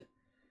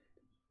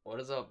What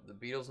is up? The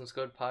Beatles and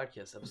Scud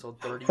podcast, episode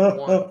 31.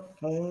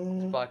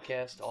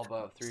 Podcast all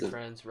about three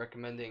friends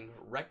recommending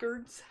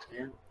records.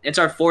 Yeah. It's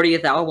our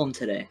 40th album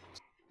today.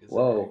 Is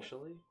Whoa. it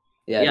actually?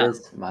 Yeah, it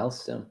is.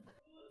 Milestone.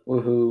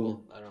 Woohoo.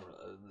 Well, I don't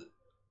know.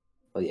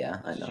 Well,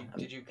 yeah, I know.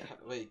 Did you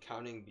wait,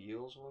 counting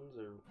Beatles ones?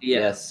 Or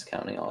Yes,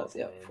 counting all of That's the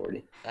lame.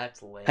 40.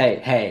 That's lame.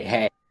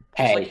 Hey.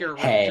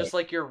 Just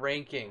like your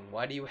ranking.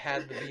 Why do you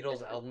have the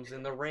Beatles albums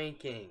in the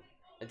ranking?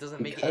 It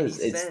doesn't make any Because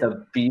it's sense.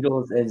 the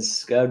Beatles and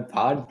Scud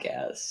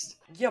podcast.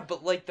 Yeah,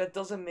 but like that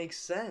doesn't make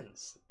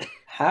sense.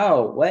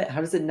 How? What? How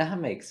does it not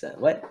make sense?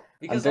 What?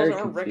 Because I'm those very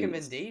aren't confused.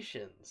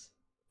 recommendations.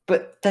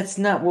 But that's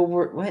not what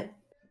we're... What?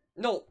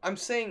 No, I'm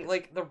saying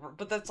like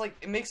but that's like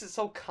it makes it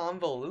so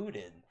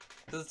convoluted.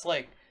 Cause it's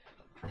like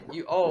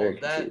Very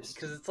that confused.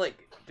 because it's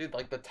like dude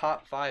like the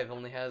top 5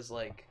 only has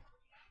like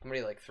how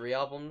many, like 3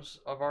 albums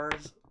of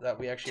ours that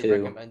we actually 2.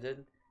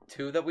 recommended,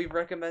 2 that we've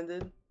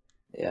recommended.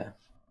 Yeah.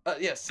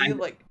 Yeah. See,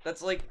 like that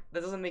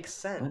doesn't make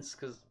sense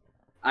because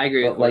I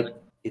agree. But, like,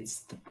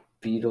 it's the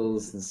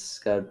Beatles and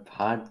Scud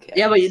podcast.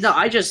 yeah, but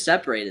I just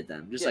separated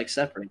them. Just Yeah. like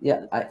separate.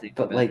 Yeah, think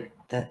but, of it. like,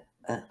 that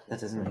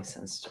doesn't make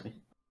sense to me.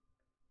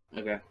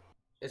 Okay.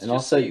 it's And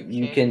just also, so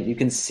you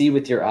can see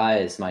with your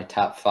eyes my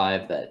top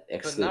 5 that but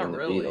excluding not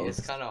really. the Beatles.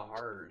 It's kind of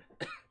hard.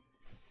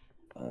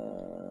 I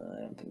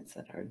don't think it's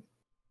that hard.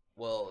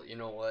 Well, you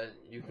know what?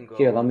 You can go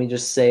Here, let me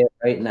just say it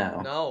right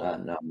now. No. No,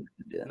 I'm not gonna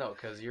do that. No,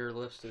 because your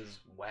list is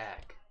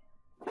whack.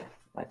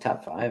 My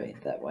top 5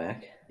 ain't that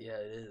whack. Yeah,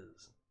 it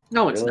is.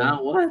 No, it's Really?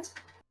 not. What?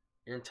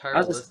 Your entire I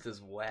was list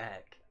is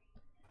whack.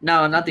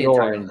 No, not the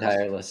Your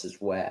entire list. list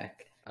is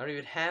whack. I don't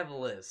even have a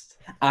list.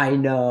 I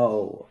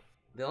know.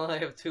 They only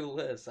have 2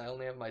 lists. I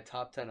only have my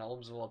top 10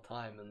 albums of all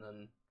time, and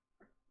then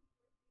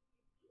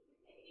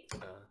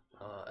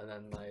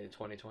my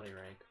 2020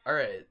 rank. All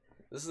right,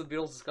 this is the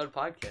Beatles and Scud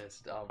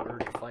podcast. We're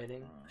already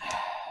fighting.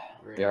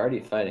 They're already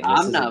fighting. This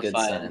I'm is not a good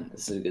fighting. sign.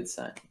 This is a good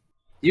sign.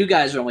 You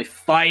guys are only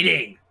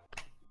fighting.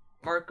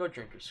 Mark, go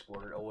drink your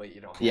squirt. Oh wait,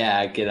 you don't.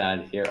 Yeah, get out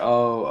of here.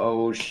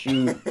 Oh,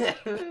 shoot. I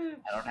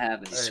don't have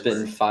any. Alright, Spitting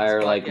we're- fire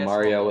this like podcast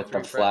Mario will with the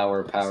refresh-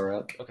 flower power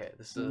up. Okay,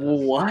 this is.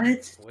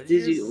 What? What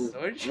Did you?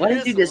 What What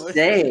did you just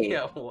say?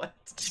 Yeah, what?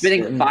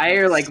 Spitting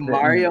fire like spitting-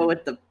 Mario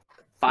with the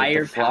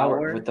fire With the flower,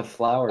 power. with the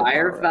flower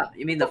Fire. power up.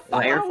 You mean the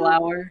fire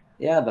flower?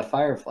 Yeah, the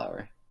fire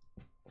flower.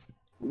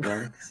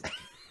 Yeah.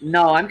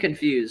 No, I'm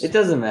confused. It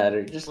doesn't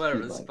matter. Just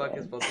Whatever. keep This like podcast that.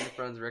 is about 3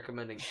 friends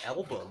recommending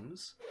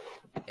albums,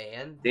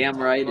 and Damn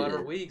right about it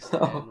our is. weeks.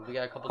 And we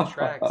got a couple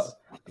tracks.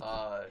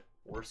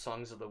 Worst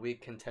songs of the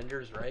week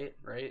contenders, right?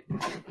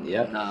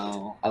 Yep.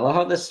 No. I love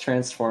how this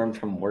transformed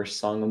from worst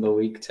song of the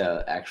week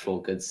to actual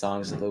good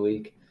songs of the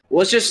week.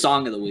 Well, it's just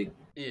song of the week.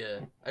 Yeah,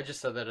 I just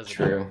said that as a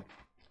True.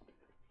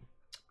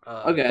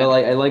 Okay. But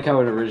like, I like how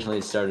it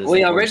originally started. As Well, the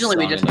yeah, worst originally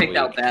we song just of the picked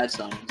out week. bad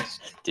songs.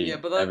 Dude, Yeah,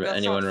 but that's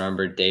anyone not-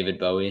 remember David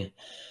Bowie?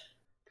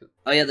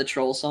 Oh yeah, the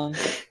troll song.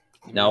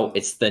 No,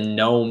 it's the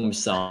Gnome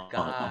song.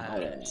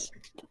 God.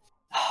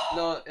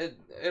 No, it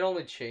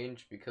only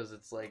changed because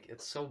it's like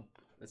it's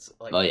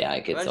like. Oh yeah,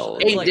 it gets eventually-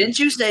 old. Hey, like- didn't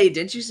you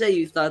say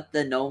you thought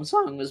the gnome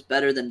song was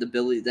better than the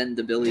Billy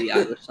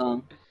Eilish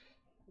song?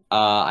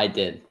 I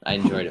did. I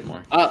enjoyed it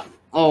more.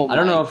 Oh. I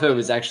don't know my- if it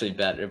was actually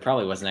better. It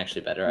probably wasn't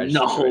actually better. I just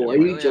No, enjoyed it are more.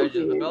 you Really,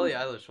 joking? the Billie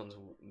Eilish one's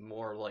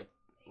more like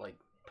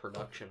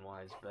production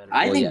wise better.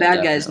 I Well, think yeah,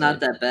 Bad Guy's not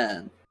definitely. that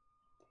bad.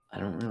 I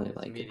don't really It's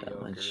like it that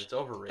mediocre. much. It's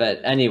overrated.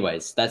 But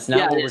anyways, that's not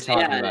Yeah, what it we're is-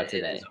 talking yeah, about it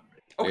today. is.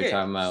 okay, we're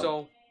talking about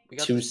so we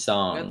got 2 we got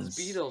songs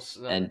the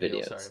Beatles and Beatles,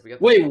 videos. sorry, we got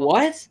the Wait, Beatles-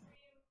 what?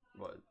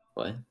 What?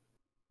 What?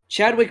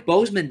 Chadwick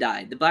Boseman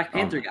died. The Black Oh.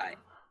 Panther guy.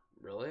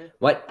 Really?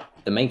 What?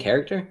 The main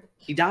character?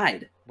 He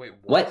died. Wait,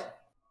 What?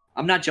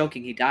 I'm not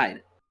joking. He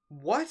died.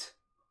 What?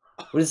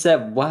 What is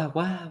that? What?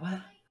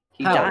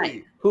 He How?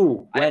 died.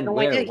 Who? I have When? no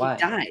Where? idea. Why?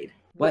 He died.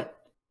 What?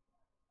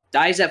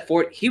 Dies at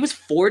 40. He was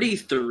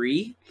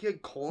 43. He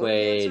had colon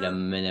Wait cancer? a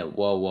minute.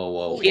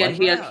 Whoa. He had-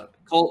 What? he had- Crap.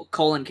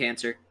 Colon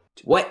cancer.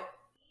 What?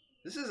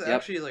 This is Yep.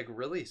 actually like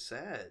really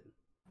sad.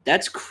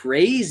 That's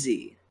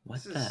crazy.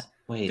 What This the? is-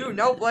 Wait. a Dude,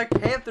 now minute. Black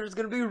Panther's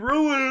gonna be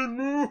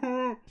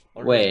ruined.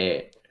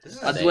 Wait. This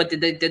is They- What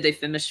did they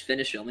finish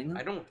filming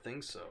I them? don't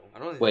think so. I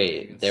don't. Think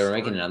Wait. They were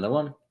making another. another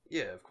one?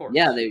 Yeah, of course.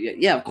 Yeah,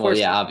 yeah, of Well, course.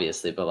 yeah,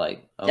 obviously, but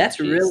like. Oh, That's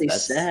geez, really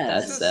that's, sad.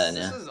 That's This is, sad.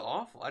 this Yeah. is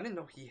awful. I didn't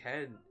know he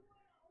had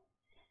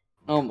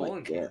Oh my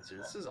colon God. cancer.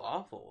 This is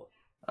awful.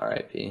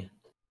 R.I.P.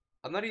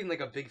 I'm not even like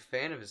a big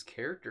fan of his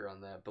character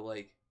on that, but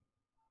like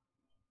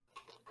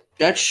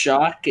That's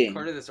shocking.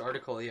 according to this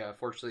article, yeah,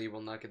 unfortunately, you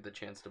will not get the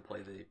chance to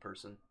play the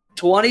person.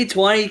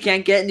 2020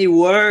 can't get any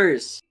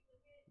worse.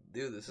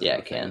 Dude, this is Yeah,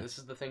 the it thing. can. This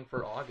is the thing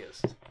for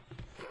August,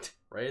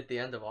 right at the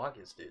end of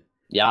August, dude.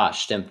 Ja,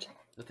 stimmt.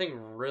 The thing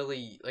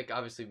really, like,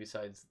 obviously,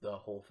 besides the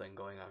whole thing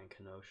going on in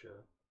Kenosha,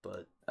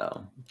 but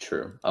Oh,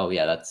 true. Oh,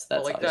 yeah, that's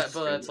like that, obvious.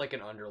 but that's like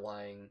an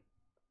underlying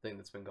thing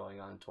that's been going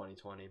on in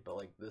 2020. But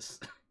like this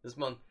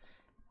month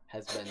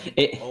has been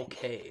It-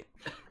 okay.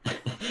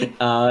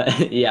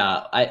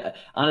 Yeah. I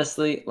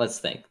honestly, let's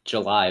think.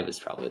 July was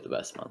probably the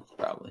best month,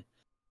 probably.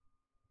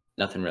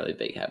 Nothing really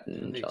big happened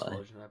Did in the July.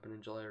 explosion happen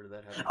in July, or did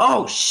that happen?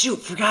 Oh shoot!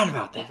 Forgot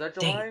about Was that. that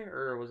Dang July it.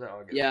 or was that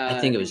August? Yeah, I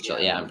think it was July.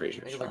 Yeah, I'm I pretty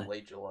sure think it it was was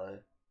like July. late July.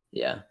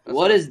 Yeah. That's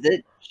What not- is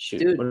this? Shoot.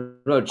 Dude, What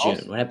about June?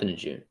 also- What happened in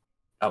June?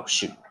 Oh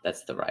shoot,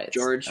 that's the riots.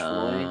 George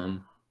Floyd.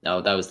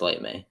 No, that was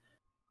late May.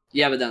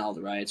 Yeah, but then all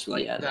the riots were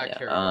like, Yeah, That yeah.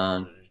 carried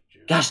over to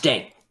June. Gosh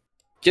dang.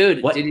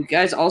 dude, What? did you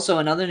guys also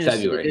another news?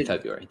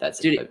 February. That's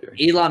it. Dude,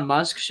 February. Elon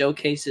Musk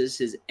showcases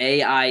his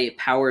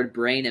AI-powered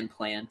brain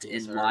implant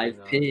Yes, in I already live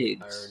know. I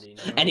pigs. already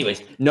know.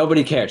 Anyways,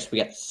 nobody cares.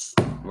 We're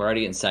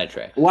already getting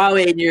sidetracked. Wow,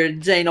 and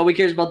you're saying nobody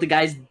cares about the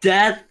guy's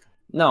death?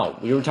 No,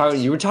 you were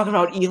talking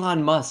about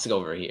Elon Musk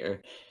over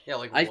here. Yeah,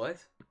 like I- what?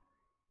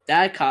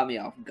 That caught me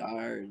off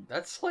guard.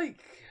 That's like,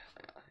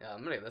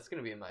 yeah, that's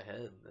gonna be in my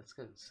head. That's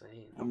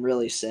insane. I'm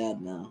really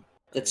sad now.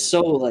 It's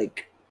so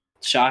like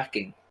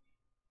shocking.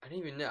 I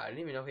didn't even know. I didn't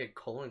even know he had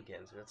colon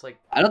cancer. It's like,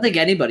 I don't think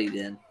anybody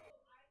did.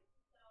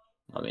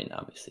 I mean,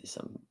 obviously,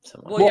 someone.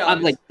 Well, yeah,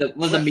 I'm like the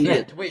was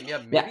immediate. Wait, yeah,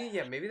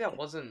 maybe that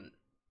wasn't.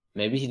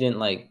 Maybe he didn't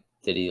like.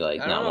 Did he like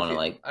I don't not know want to if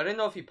he- like? I didn't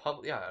know if he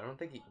Yeah, I don't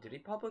think he did. He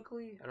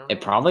publicly. I don't know.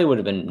 It probably would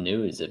have been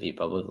news if he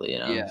publicly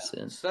announced it.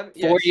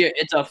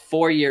 It's a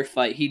 4-year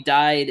fight. He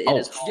died in Oh,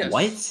 his home. Yes,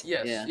 What? Yes.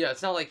 Yeah. Yeah.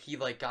 It's not like he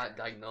like got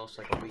diagnosed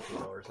like a week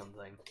ago or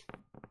something.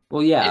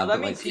 Well, yeah, that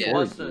but means like he 4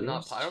 must have not.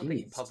 years? I don't think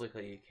he Jeez.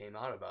 publicly came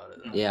out about it.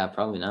 Though. Yeah,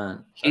 probably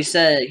not. He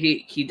said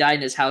he died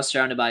in his house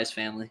surrounded by his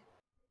family.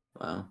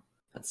 Wow,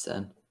 that's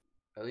sad.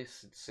 At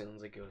least it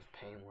sounds like it was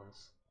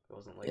painless. It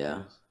wasn't like.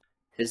 Yeah. It was...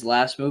 His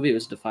last movie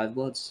was The Five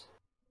Bloods.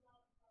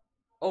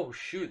 Oh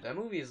shoot! That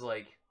movie is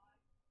like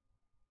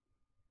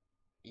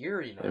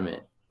eerie now. Wait a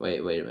minute.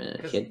 Wait a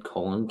minute. He had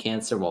colon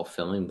cancer while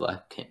filming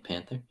Black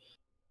Panther.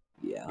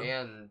 Yeah.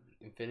 And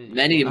Infinity.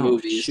 Many War.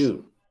 movies.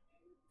 Shoot.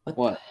 What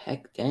What? the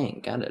heck?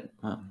 Dang, got it.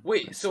 Wow,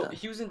 Wait, that's so sad.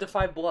 he was in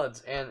Five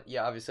Bloods, and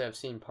yeah, obviously I've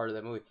seen part of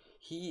that movie.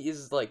 He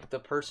is like the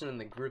person in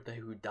the group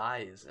who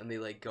dies, and they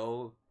like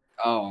go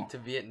Oh. to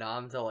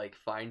Vietnam to like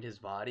find his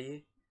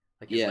body,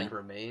 like his Yeah. like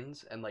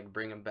remains, and like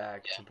bring him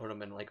back to put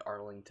him in like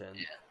Arlington.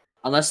 Yeah.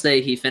 Unless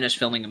he finished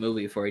filming a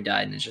movie before he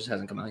died and it just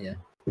hasn't come out yet.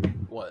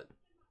 What?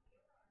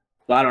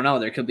 Well, I don't know.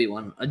 There could be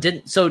one.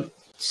 Did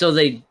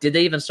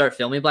they even start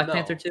filming Black No,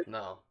 Panther 2?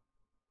 No.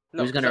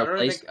 Who's gonna 'cause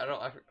replace- I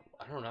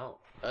don't know.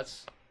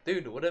 That's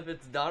dude. What if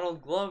it's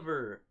Donald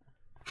Glover?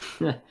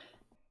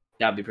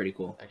 That'd be pretty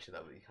cool. Actually,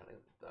 that would be kind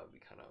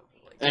of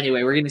like.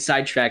 Anyway, we're getting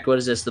sidetracked. What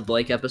is this? The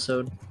Blake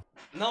episode?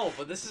 No,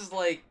 but this is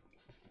like.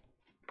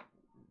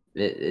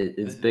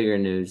 It's bigger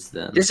news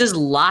than. This is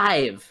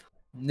live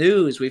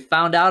news. We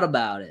found out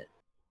about it.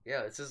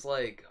 Yeah, this is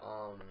like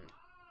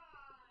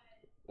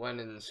when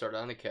in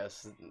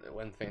Sardonicast,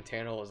 when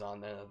Fantano was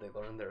on there, they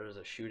learned there was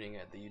a shooting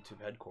at the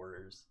YouTube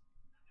headquarters.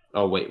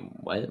 Oh wait,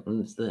 what? When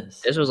was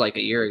this? This was like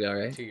a year ago,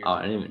 right? 2 years Oh, ago.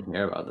 I didn't even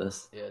hear about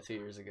this. Yeah, 2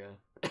 years ago.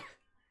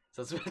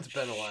 So it's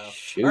been a while.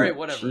 Shoot, All right,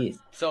 whatever. jeez.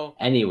 So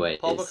Anyway,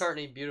 Paul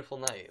McCartney, "Beautiful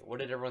Night." What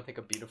did everyone think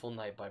of "Beautiful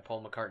Night" by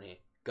Paul McCartney?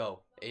 Go,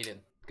 Aiden.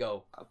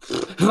 Go.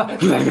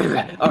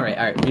 all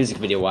right. Music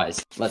video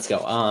wise, let's go.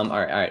 All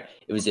right.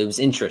 It was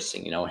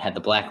interesting. You know, it had the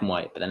black and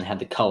white, but then it had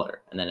the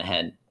color, and then it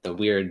had the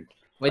weird.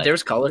 Wait, Like- there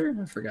was color?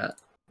 I forgot.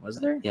 Was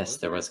there? Yes,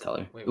 there was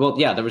color. Wait, well, what?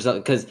 yeah, there was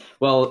because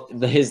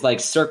his like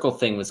circle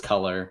thing was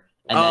color,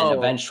 and Oh. then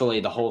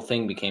eventually the whole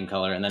thing became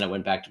color, and then it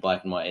went back to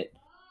black and white.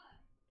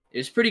 It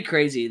was pretty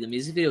crazy. The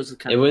music video was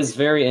kind It of. was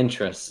very The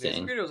interesting.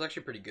 music video was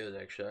actually pretty good,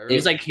 actually. I He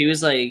was really-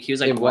 like he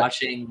was like It wa-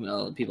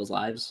 watching people's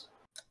lives.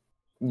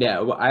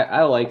 Yeah, well,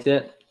 I liked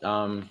it.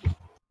 Yeah,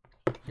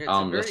 it's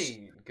a this-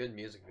 very good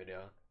music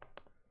video.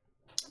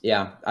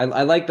 Yeah, I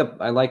like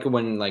it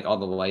when like all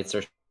the lights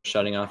are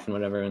shutting off and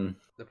whatever, and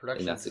The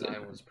production that's a good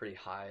design one. was pretty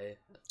high.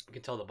 You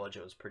could tell the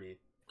budget was pretty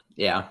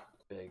yeah.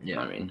 big. Yeah.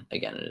 I mean,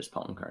 again, it is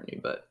Paul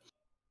McCartney, but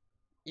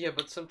Yeah,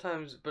 but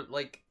sometimes,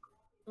 like,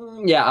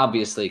 yeah,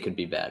 obviously it could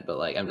be bad, but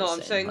like I'm no, just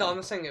I'm saying, no, like, I'm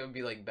not saying it would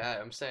be like bad.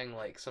 I'm saying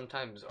like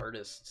sometimes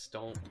artists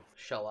don't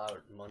shell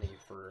out money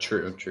for.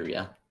 true,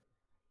 yeah.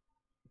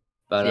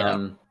 But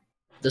Yeah.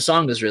 The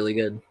song was really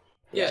good.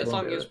 Yeah, I the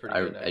song do- is pretty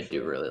I, good. I Actually.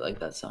 do really like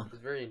that song. It was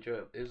very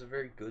enjoyable. It was a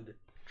very good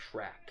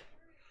track.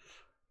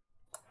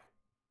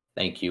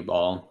 Thank you,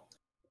 Ball.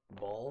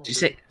 Ball. Did you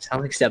say?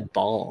 Sound like you said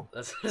ball.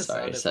 That's what it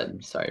Sorry, sounded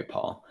like. sorry,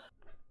 Paul.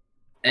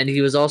 And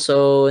he was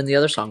also in the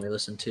other song we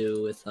listened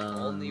to with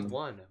Only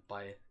One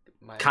by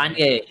my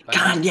Kanye. by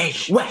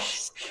Kanye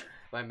West.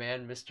 My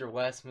man, Mr.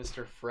 West,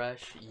 Mr.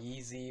 Fresh,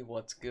 Yeezy,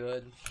 what's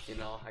good? You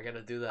know, I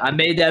gotta do that. I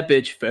made that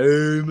bitch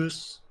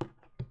famous.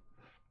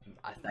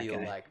 I that feel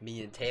guy. like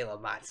me and Taylor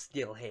might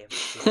still have.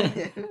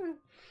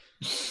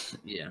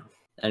 Yeah.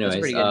 Anyways,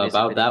 pretty good music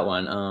about video. that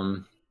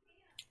one,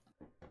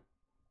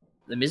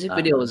 The music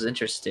video was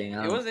interesting.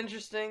 It was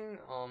interesting.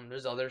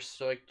 There's other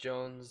Stoic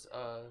Jones,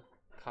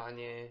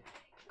 Kanye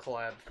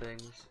collab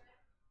things.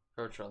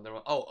 Or which one?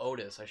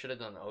 Otis. I should have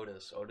done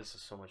Otis. Otis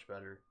is so much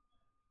better.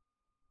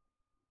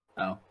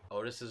 Oh.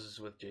 Otis is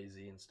with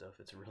Jay-Z and stuff.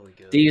 It's really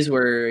good. These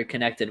were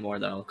connected more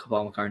though.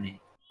 Paul McCartney.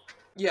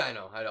 Yeah, I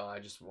know. I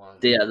just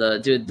want. Yeah,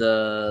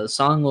 the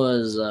song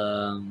was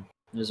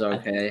It was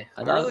okay.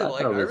 I I thought, really I like-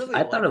 thought it I was. really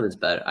I thought like- it was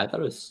better. I thought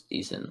it was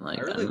decent. Like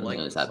I I really don't like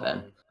think it was the that bad.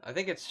 song. I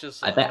think it's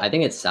just. I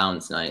think it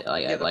sounds nice.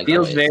 Like Yeah, I the like.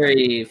 Feels the way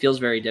it sounds. feels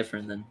very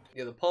different than.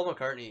 Yeah, the Paul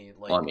McCartney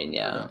like. Well, I mean,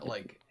 yeah.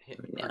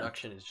 Yeah.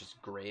 Production is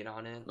just great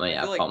on it. Well, I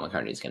yeah, feel like Paul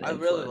McCartney's gonna I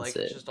influence really like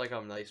it. just like a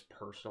nice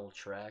personal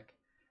track.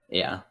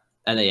 Yeah,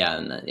 and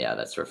then,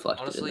 that's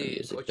reflected in the Honestly,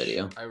 music which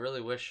video. I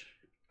really wish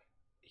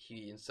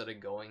he instead of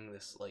going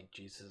this like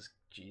Jesus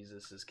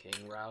is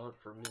King route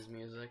from his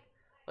music.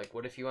 Like,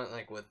 what if you went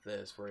like with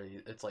this, where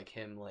it's like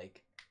him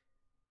like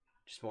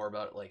just more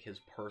about like his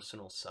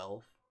personal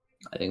self.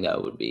 I think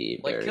that would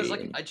be Like, very. cause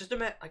like I just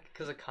imagine like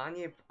because a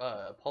Kanye,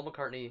 Paul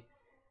McCartney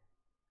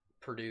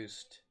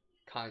produced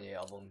Kanye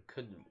album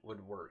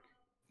would work.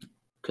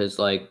 Because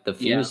like the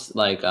few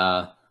like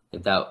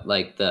that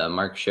like the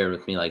Mark shared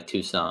with me like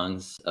 2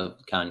 songs of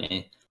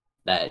Kanye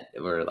that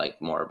were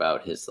like more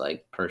about his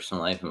like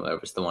personal life, and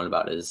it was the one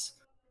about his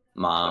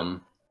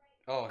mom.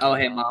 Oh,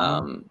 hey,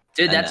 Mom.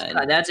 Dude,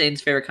 and that's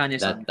Aiden's favorite Kanye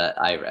song. That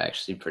I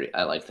actually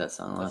I like that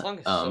song a lot. That song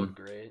is so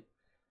great.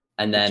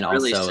 And then It's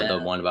really also the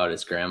sad. one about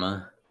his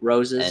grandma.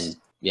 Roses. And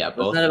yeah, Wasn't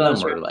both that of about them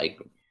his were grandma? like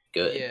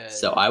good. Yeah.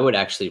 So I would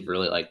actually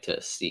really like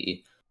to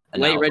see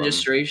Late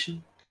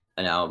Registration.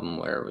 an album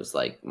where it was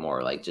like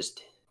more like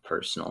just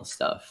personal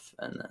stuff,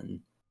 and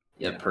then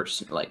Yeah.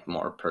 like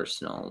more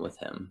personal with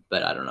him.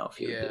 But I don't know if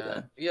he would do Yeah,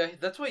 that. yeah,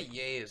 that's what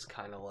Ye is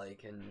kind of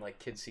like in like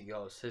Kids See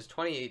Ghosts. His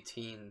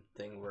 2018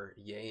 thing where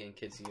Ye and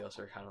Kids See Ghosts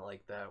are kind of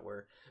like that,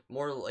 where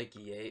more like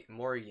Ye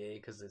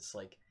because it's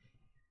like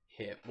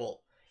him. Well,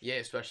 Ye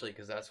especially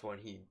because that's when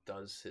he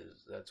does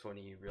his. That's when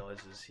he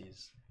realizes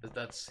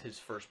that's his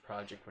first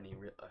project when he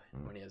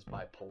has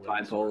bipolar. Bipolar.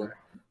 disorder,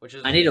 which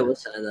is I need to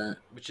listen to that.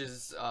 Which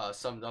is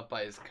summed up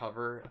by his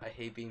cover. I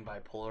hate being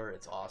bipolar.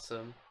 It's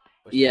awesome.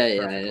 Which Yeah,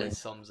 perfectly yeah.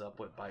 sums up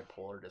what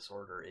bipolar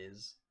disorder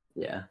is.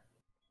 Yeah.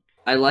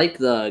 I like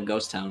the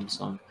Ghost Town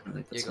song. I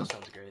like that Yeah, song. Ghost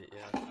sounds great.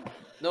 Yeah.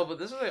 No, but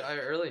this is I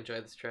really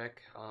enjoyed this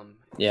track.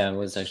 Yeah, it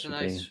was it's just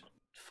actually a nice,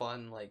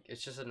 fun. Like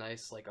it's just a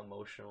nice, like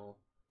emotional.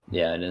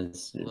 Yeah, it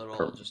is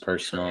Little just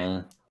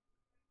personal.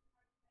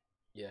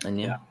 Yeah, And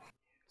yeah.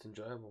 it's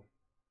enjoyable.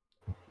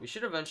 We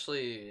should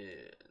eventually,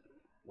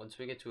 once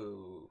we get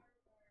to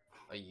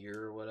a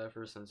year or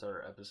whatever since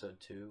our episode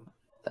 2.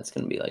 That's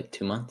gonna be like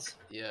 2 months.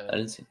 Yeah. That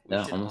is We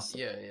should, almost.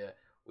 yeah.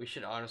 We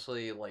should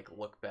honestly like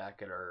look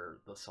back at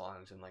the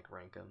songs and like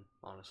rank them.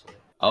 Honestly.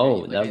 Oh,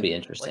 Like that would a- be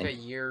interesting. Like a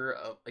year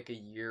of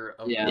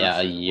Yeah. Yeah,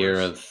 a worse- year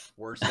worse- of.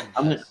 worse and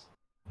I'm gonna- best.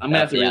 I'm gonna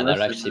have to. Yeah, that'd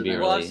re-listen actually to be that.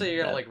 Well, really- obviously you're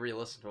gonna yeah. like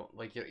re-listen to them.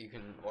 Like you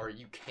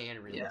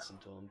can re-listen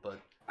to them, but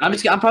I'm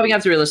probably gonna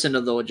have to re-listen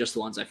to just the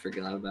ones I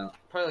forgot about.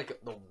 probably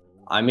like the.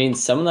 I mean,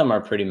 some of them are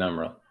pretty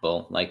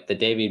memorable. Like the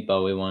David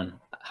Bowie one.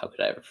 How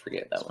could I ever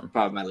forget that one?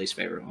 Probably my least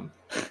favorite one.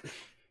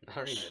 I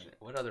don't even.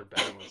 What other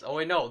bad ones? Oh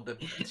wait, no, the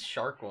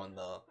shark one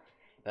though.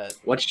 That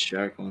What's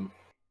Shark one?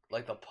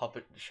 like the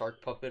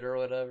shark puppet or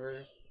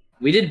whatever.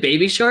 We did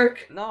Baby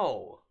Shark.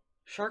 No,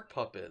 shark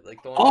puppet,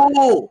 like the one.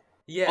 Oh,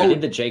 yeah. We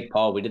did the Jake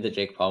Paul. We did the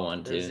Jake Paul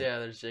one too.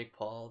 There's Jake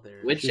Paul.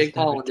 There's Which He's Jake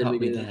Paul never one did taught we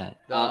me do?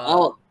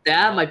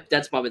 that.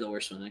 That's probably the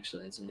worst one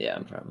actually. Isn't it? Yeah,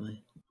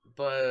 probably.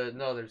 But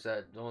no, there's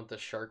that one with the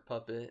shark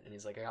puppet, and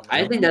he's like, I got. My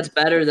I think that's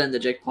better than the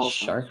Jake Paul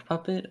song. Shark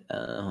puppet.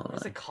 Hold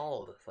What's on. it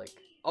called? It's like,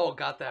 oh,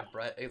 got that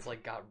bread. It's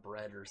like got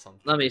bread or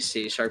something. Let me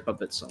see Shark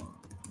Puppet song.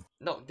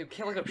 No, dude,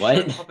 can't look up What?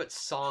 shark puppet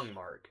song,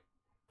 Mark.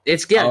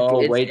 It's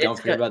Oh it's, wait, it's don't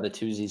forget got- about the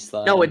Tuesday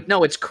slide.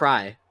 No, it's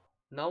Cry.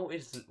 No, it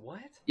isn't.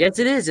 What? Yes,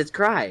 it is. It's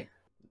Cry.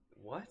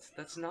 What?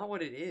 That's not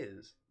what it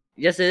is.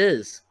 Yes, it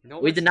is. No,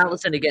 We it's did not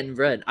listen to Getting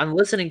Bread. I'm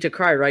listening to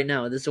Cry right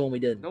now. This is the one we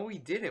did. No, we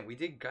didn't. We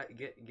did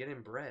get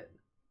in bread.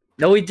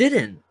 No, we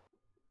didn't.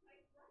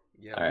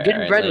 Yeah. Alright.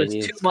 Getting Bread was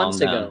ladies, 2 months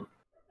calm down. ago.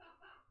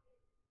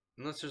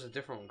 Unless there's a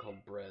different one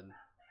called bread.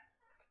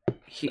 I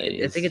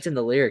Ladies. think it's in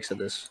the lyrics of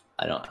this.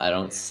 I don't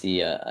Yeah.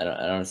 see I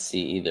don't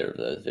see either of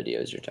those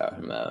videos you're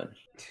talking about.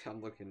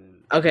 I'm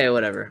looking. Okay,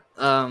 whatever.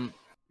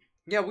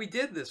 Yeah, we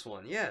did this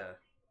one. Yeah.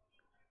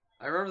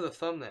 I remember the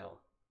thumbnail.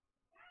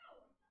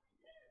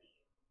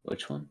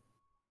 Which one?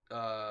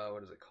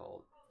 What is it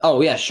called?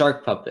 Oh yeah,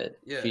 Shark Puppet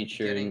Yeah, getting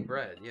featuring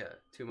bread. Yeah,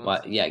 2 months.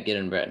 what? Yeah,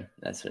 Getting Bread.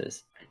 That's what it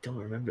is. I don't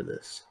remember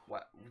this.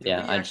 What?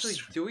 Yeah, I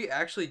Do we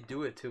actually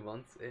do it 2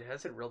 months? It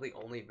hasn't really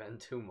only been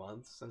 2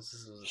 months since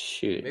this was.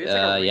 Shoot. Maybe it's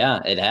like a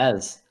Yeah, it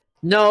has.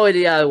 No,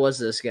 it was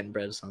this Getting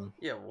Bread song.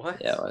 Yeah. What?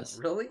 Yeah, it was.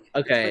 Really?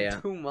 Okay, It's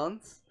yeah. been 2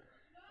 months.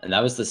 And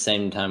that was the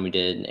same time we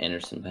did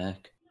Anderson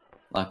Paak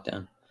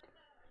Lockdown.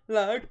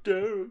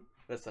 Lockdown.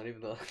 That's not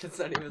even the. That's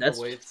not even That's-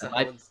 the way it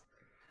I- sounds.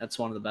 That's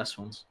one of the best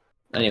ones.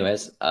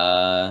 Anyways,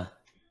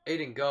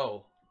 Aiden,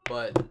 go.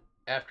 But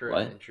after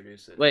I What?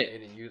 introduce it. Wait.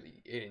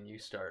 Aiden, you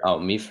start. oh,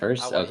 me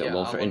first? I wa- Okay, yeah,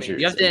 well I for wanna-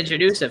 introduce. You have to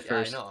introduce it Yeah,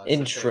 first. I know. I was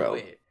gonna say, Intro.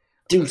 wait.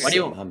 Do Okay. What do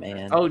you- my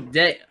man. Oh,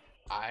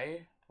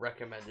 I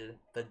recommended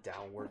The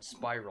Downward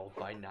Spiral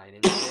by Nine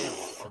Inch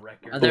Nails, a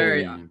record Are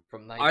there- Boom.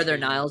 from are there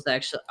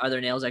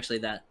 19 nails actually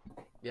that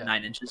Yeah.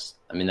 9 inches?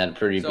 I mean, that'd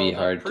pretty be to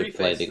hard to play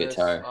preface the this,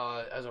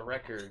 guitar. as a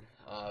record,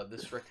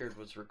 this record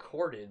was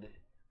recorded,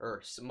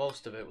 or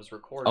most of it was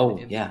recorded Oh,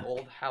 in yeah. the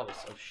old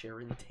house of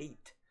Sharon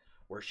Tate,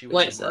 where she was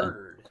Wait.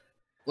 murdered.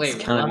 Wait,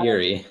 It's kind of what?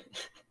 eerie.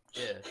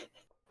 Yeah,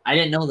 I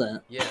didn't know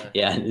that. yeah.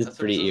 Yeah, it's That's what it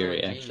pretty says on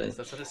eerie Genius. actually.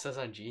 That's what it says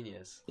on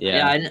Genius. Yeah,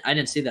 Yeah, I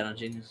didn't see that on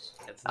Genius.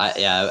 It's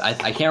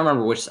I can't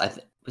remember which.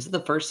 Was it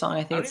the first song?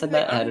 I think it said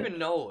that. I had don't it- even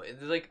know.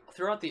 It's like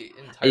throughout the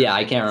entire. Yeah,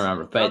 I thing, can't it's-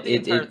 remember, throughout but the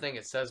entire it thing,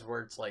 it says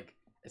where it's like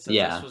it says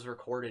Yeah. this was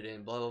recorded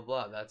in blah blah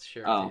blah. That's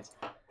Sharon Oh. Tate's.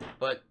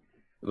 But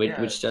which,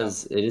 Yeah, which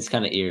does it is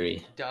kind of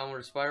eerie.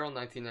 Downward Spiral,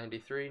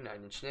 1993,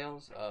 Nine Inch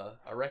Nails,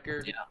 a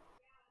record. Yeah.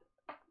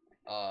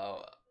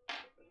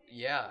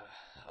 Yeah.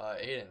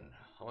 Aiden,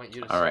 I want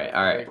you to. All say right,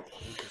 all right. very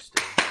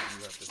Interesting. What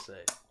you have to say.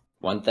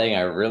 One thing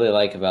I really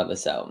like about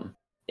this album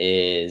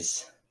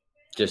is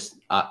just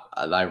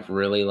I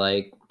really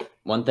like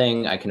one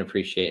thing I can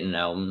appreciate in an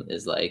album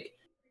is like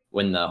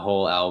when the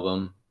whole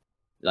album,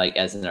 like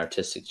as an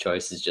artistic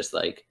choice, is just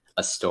like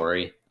a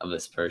story of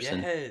this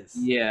person. Yes.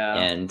 Yeah.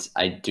 And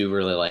I do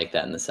really like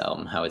that in this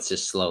album, how it's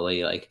just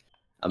slowly like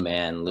a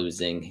man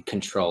losing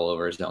control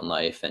over his own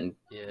life and,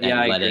 Yeah. and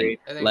Yeah, I letting agree.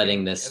 And then letting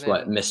getting- this and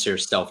what then- Mr.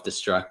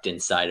 Self-Destruct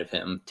inside of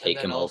him take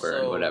then him over and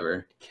also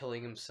whatever.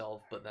 Killing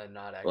himself, but then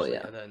not actually.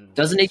 yeah. And then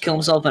Doesn't he kill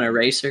himself in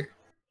Eraser?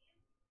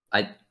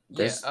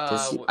 Does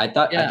he- w- I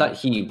thought Yeah.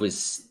 he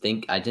was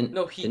I didn't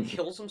No, he didn't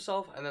kills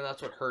himself, and then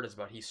that's what Hurt is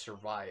about. He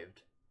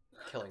survived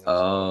killing himself.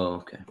 Oh,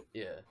 okay.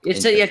 Yeah. It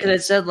said, yeah, because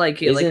it said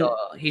like Isn't-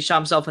 he shot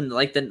himself in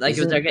like the like it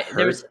was Isn't there,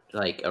 there was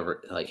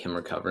Hurt, like him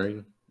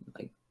recovering?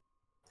 Like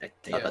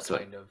Yeah, that's what-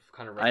 kind of.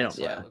 I don't-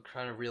 yeah.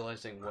 Kind of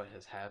realizing what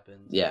has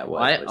happened. yeah,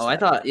 what I was I that?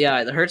 thought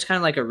yeah, the Hurt's kind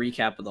of like a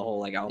recap of the whole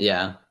like album.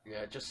 Yeah. Yeah,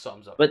 it just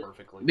sums up But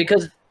perfectly.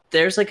 because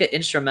there's like an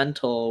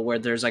instrumental where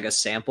there's like a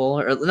sample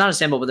or not a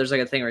sample, but there's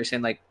like a thing where he's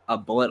saying like a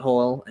bullet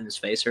hole in his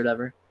face or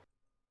whatever.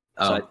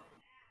 Oh, So do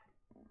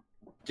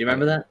you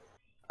remember that?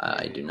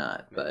 I do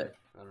not, Maybe. but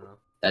I don't know.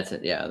 that's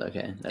it. Yeah,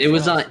 okay. That's It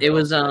was what on else- it what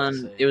was else did I on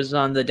say? it was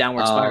on the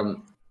Downward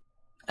Spiral.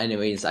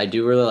 Anyways, I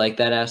do really like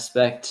that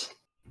aspect.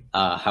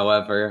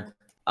 However,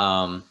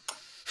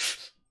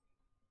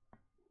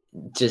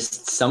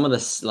 just some of the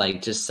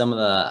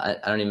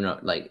I don't even know,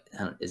 like,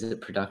 is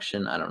it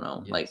production? I don't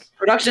know. Yes. Like,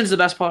 Production's the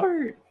best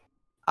part.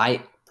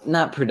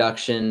 not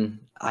production.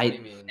 What do you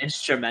mean?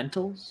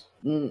 Instrumentals.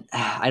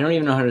 I don't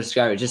even know how to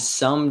describe it. Just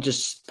some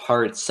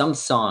parts, some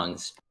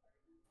songs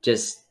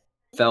just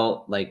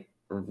felt like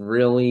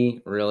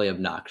really, really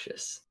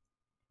obnoxious.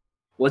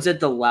 Was it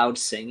the loud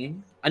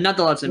singing? Not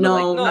the loud singing. No,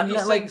 but like, No, not- he's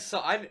not saying like- so.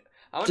 I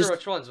wonder just-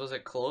 which ones. Was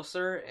it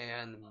Closer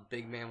and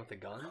Big Man with a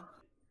Gun?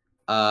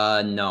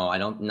 No, I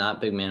don't. Not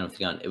Big Man with a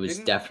Gun. It was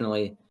Didn't-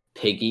 definitely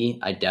Piggy.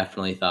 I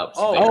definitely thought. Was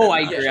Oh, very I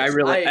obnoxious.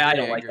 agree. I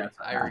don't like agree. that.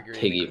 I agree.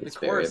 Piggy The was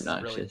very chorus is really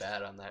obnoxious.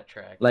 bad on that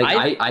track. Like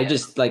I- I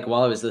just like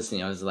while I was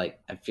listening, I was like,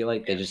 I feel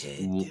like they just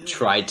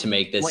tried to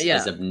make this Well, yeah.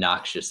 as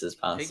obnoxious as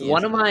possible. Piggy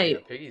One is of not- my- yeah,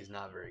 Piggy's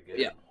not very good.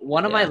 Yeah,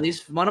 one of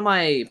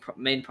my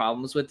main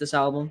problems with this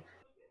album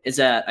is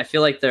that I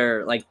feel like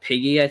they're like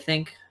Piggy. I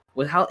think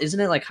with how isn't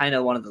it like kind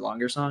of one of the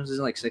longer songs?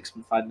 Isn't it like 6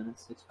 and 5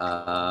 minutes?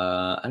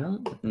 I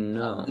don't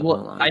know. Hold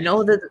Well, on. I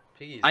know that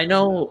Piggy's I not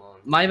know that long.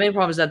 my main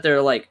problem is that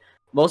they're like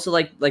most of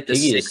like the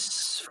Piggy 6.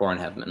 is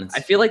 4.5 minutes. I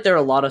feel like there are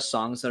a lot of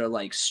songs that are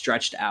like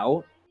stretched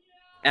out,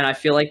 and I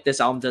feel like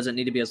this album doesn't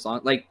need to be as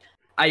long. Like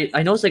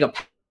I know it's like a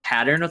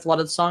pattern with a lot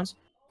of the songs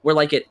where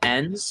like it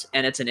ends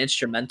and it's an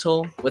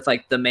instrumental with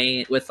like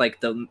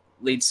the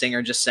lead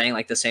singer just saying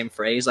like the same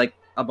phrase like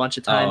a bunch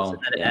of times Oh,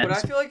 and then it yeah. But I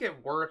ends. feel like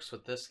it works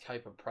with this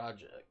type of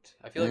project.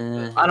 I feel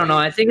like Uh, I don't know.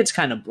 I think it's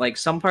kind of like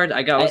some part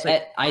I was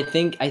like I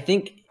think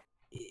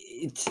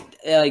it's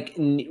like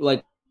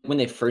when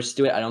they first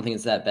do it, I don't think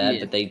it's that bad, Yeah.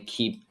 but they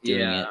keep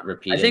doing Yeah. it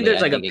repeatedly. I think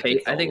there's like a it pace.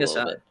 gets I think old a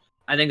little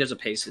bit. there's a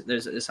pace.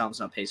 This album's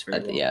not paced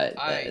very well. Yeah,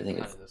 I I think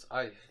kind it's. of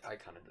I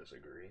kind of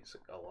disagree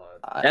a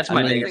lot. That's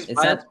my biggest-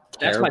 It's not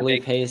that's my terribly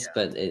big- paced,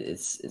 but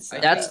it's. I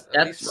not That's think-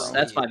 at least for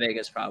that's me- my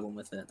biggest problem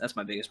with it. That's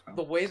my biggest The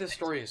problem. way the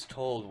story is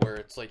told, where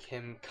it's like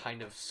him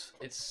kind of,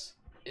 it's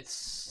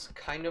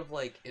kind of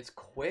like it's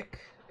quick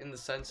in the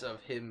sense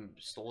of him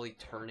slowly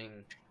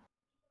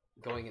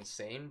going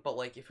insane. But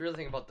like if you're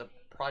thinking about the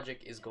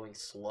project is going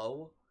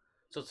slow,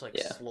 so it's like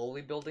Yeah.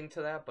 slowly building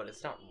to that, but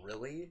it's not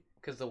really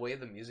because the way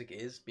the music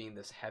is being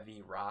this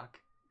heavy rock,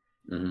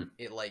 Mhm.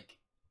 it like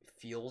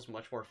feels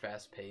much more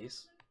fast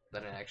paced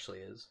than it actually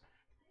is.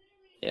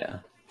 Yeah.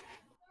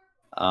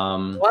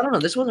 Well, I don't know.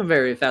 This wasn't a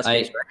very fast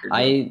paced record. I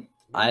What do you mean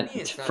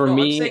it's not? for No,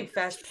 me I'm saying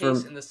fast for-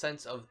 paced in the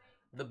sense of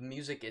the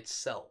music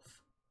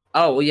itself.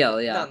 oh well,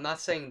 yeah. No, I'm not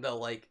saying the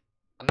like.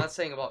 I'm not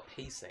saying about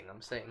pacing.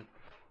 I'm saying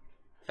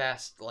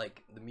fast,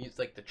 like the music,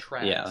 like the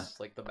tracks, Yeah.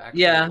 like the back.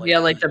 Yeah,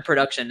 like the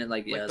production and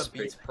like like it's the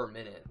pretty. beats per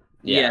minute.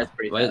 Yeah, it's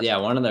pretty Well, fast. yeah,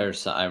 one of their it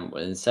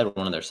said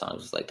one of their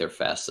songs was like their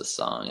fastest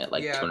song at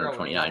like Yeah, I forgot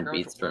 229 what-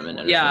 beats per which minute.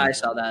 one- or Yeah, I something.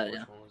 saw that, Which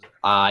yeah. one was it?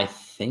 I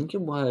think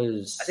it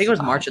was. I think it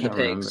was March of the can't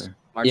Pigs. remember.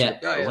 March Yeah,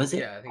 of the, Yeah, was it?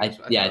 yeah, I think I, it was-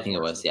 I yeah, thought I think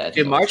it was. Yeah, I think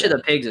dude, it March was of the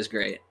that. Pigs is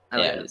great. I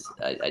like Yeah, it. it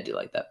is. I do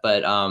like that,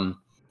 but yeah,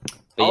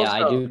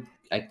 Also-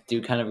 I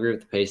do kind of agree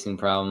with the pacing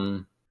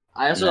problem.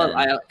 I also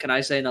Man. can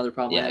I say another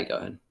problem? Yeah, go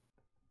ahead.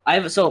 I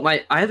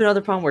have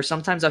another problem where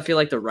sometimes I feel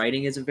like the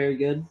writing isn't very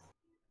good.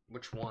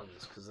 Which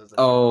ones? Because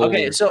Oh,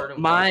 Okay, so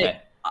my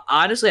Okay.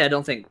 honestly, I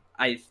don't think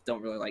I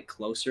don't really like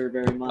Closer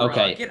very much.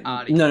 Okay. Get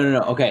outta No, here. no,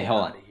 no. Okay, Get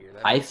hold outta on. here.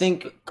 That I makes-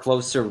 think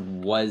Closer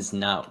was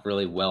not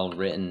really well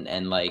written,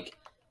 and like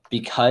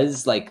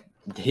because like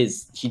he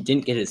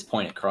didn't get his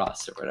point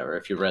across or whatever.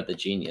 If you read the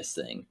Genius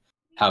thing,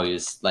 how he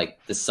was like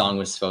the song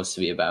was supposed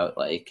to be about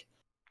like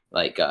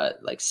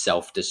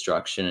self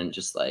destruction and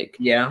just like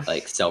Yeah.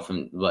 self,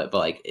 but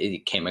like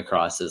it came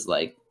across as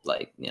like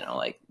like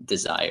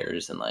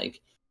desires and like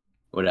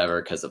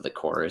whatever because of the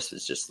chorus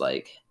was just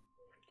like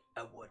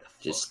I would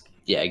just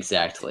yeah,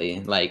 exactly.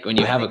 Like when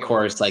you I have a think it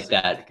chorus works. like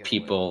I that, think it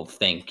people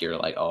think you're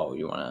like, oh,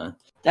 you wanna.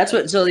 That's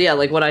what. So yeah,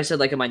 like what I said,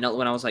 like in my note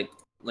when I was like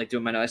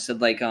doing my note, I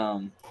said like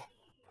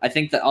I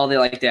think that all the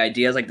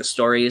ideas, like the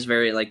story is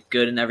very like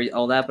good and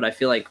all that, but I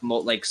feel like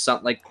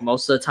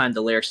most of the time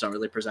the lyrics don't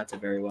really present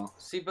it very well.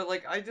 See, but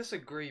like I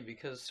disagree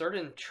because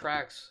certain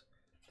tracks,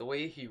 the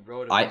way he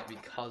wrote it I- was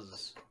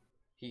because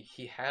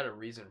he had a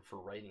reason for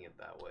writing it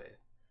that way.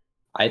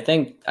 I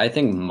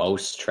think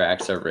most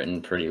tracks are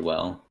written pretty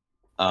well.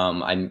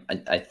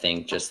 I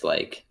think just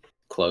like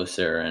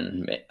Closer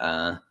and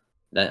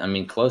that I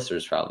mean Closer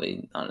is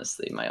probably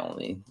honestly my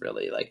only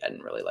really like I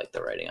didn't really like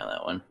the writing on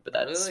that one, but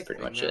I that's really like pretty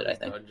Big much Man it. I Was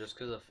think. Done just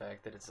because of the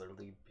fact that it's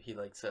literally he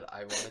like said I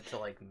wanted to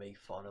like make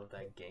fun of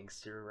that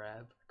gangster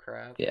rap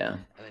crap. Yeah.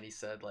 And then he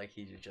said like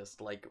he just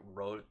like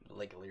wrote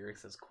like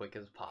lyrics as quick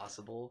as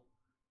possible.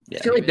 Yeah.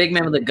 I feel like Big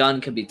Man with a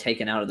Gun could be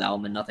taken out of the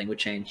album and nothing would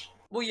change.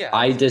 Well, yeah.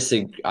 I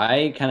disagree.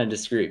 I kind of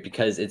disagree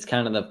because it's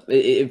kind of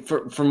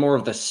for more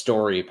of the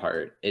story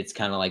part. It's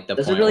kind of like the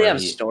Does it point really where have a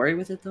he- story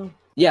with it though?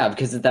 Yeah,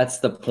 because that's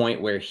the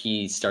point where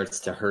he starts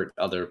to hurt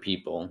other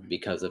people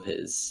because of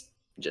his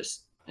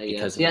just I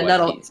because guess. of Yeah,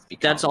 what he's become.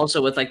 that's also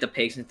with like the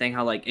pacing thing.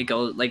 How like it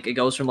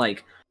goes from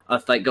like a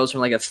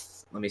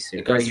let me see.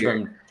 It goes right here.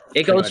 from It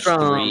pretty goes much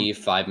from 3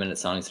 5-minute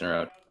songs in a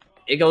row.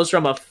 it goes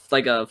from a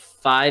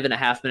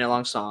 5.5 minute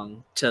long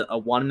song to a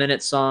 1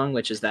 minute song,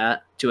 which is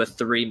that, to a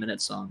 3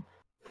 minute song.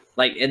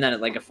 Like and then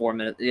like a 4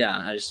 minute. Yeah,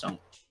 I just don't.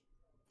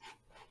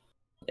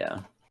 Yeah.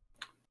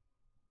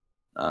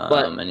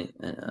 But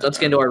let's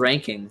get into our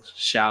rankings,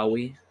 shall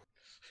we?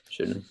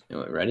 Should we?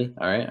 Ready?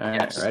 All right.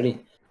 Yes. Ready.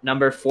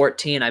 Number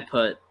 14, I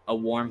put A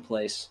Warm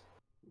Place.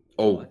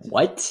 Oh,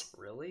 what?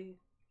 Really?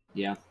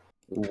 Yeah.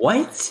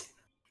 What?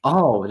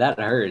 Oh, that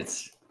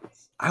hurts.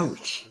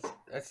 Ouch.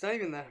 That's not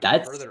even that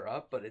That's- further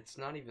up, but it's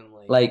not even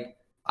like Like,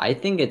 I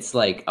think it's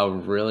like a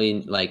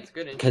really like it's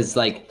good because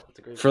like instrumental. It's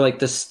a great for like song.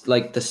 this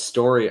like the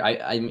story.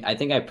 I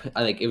think I put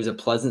like it was a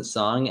pleasant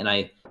song, and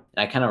I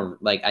kind of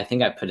like I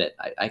think I put it.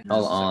 I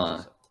hold on. Just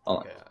a sec. hold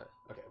on. Okay,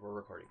 okay, we're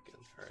recording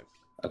again. All right.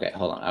 Okay,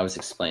 hold on. I was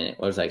explaining.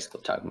 What was I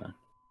talking about?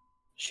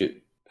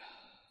 Shoot.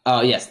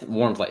 Oh yes,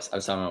 Warm Place. I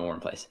was talking about Warm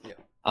Place.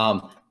 Yeah.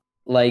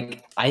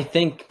 Like I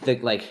think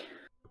that like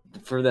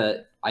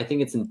I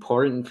think it's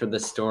important for the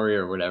story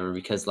or whatever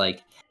because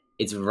like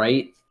it's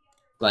right,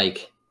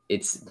 like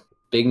it's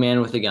Big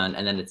Man with a Gun,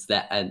 and then it's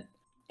that,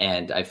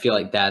 and I feel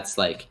like that's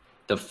like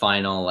the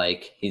final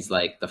like he's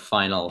like the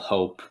final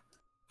hope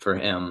for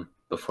him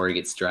before he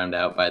gets drowned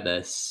out by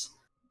this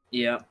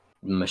Yeah.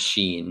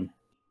 machine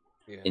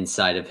Yeah.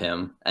 inside of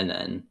him, and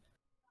then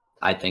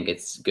I think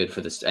it's good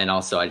for this, and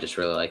also I just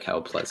really like how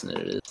pleasant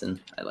it is,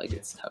 and I like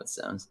it's how it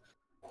sounds.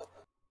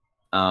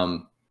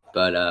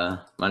 But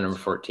my number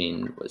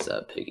 14 was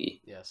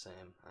Piggy. Yeah, same.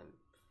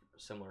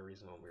 Similar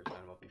reason what we were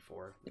talking about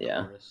before. The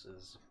Yeah. chorus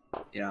is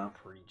Yeah.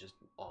 pretty just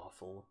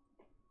awful.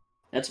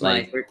 That's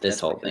Like my this that's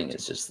whole my thing 13.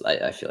 is just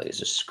I feel like it's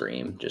just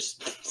scream,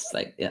 just it's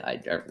like yeah,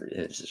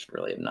 it's just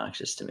really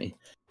obnoxious to me.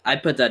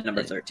 I'd put that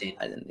number 13.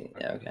 I didn't think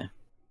yeah okay.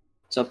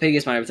 So Piggy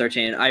is my number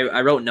 13.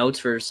 I wrote notes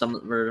for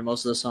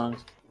most of the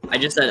songs. I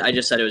just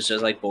said it was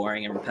just like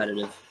boring and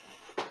repetitive.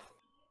 All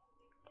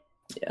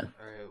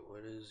right,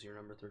 what is your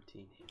number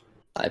 13?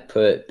 I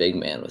put Big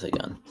Man with a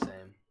Gun. Same.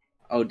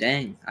 Oh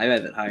dang, I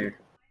have it higher.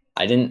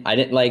 I didn't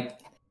like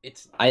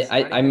It's I- it's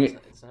I- not I'm- even,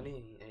 it's not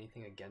even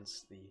anything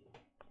against the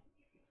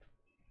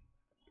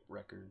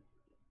record.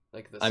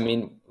 Like the I song,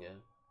 mean, yeah.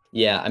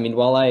 yeah, I mean,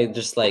 while I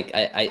just like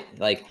I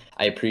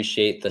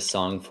appreciate the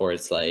song for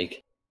its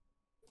like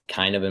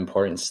kind of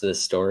importance to the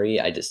story,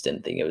 I just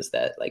didn't think it was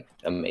that like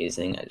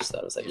amazing. I just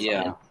thought it was like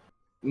Yeah. fine.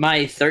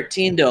 My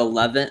 13 to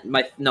 11,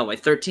 my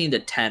 13 to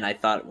 10, I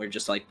thought were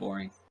just like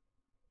boring.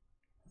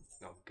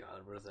 Oh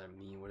God, what does that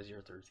mean? What is your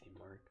 13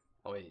 mark?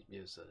 Oh wait,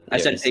 you said it. I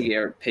Yeah, said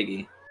just-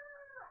 Piggy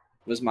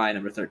was my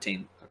number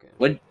 13. Okay.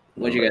 What'd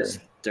you guys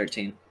Number-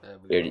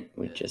 13?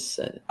 We just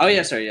said it. Oh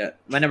yeah, sorry, yeah.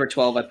 My number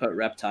 12, I put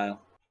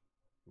Reptile.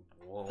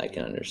 Whoa. I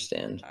can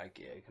understand. I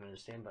can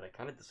understand, but I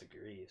kind of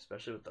disagree,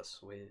 especially with the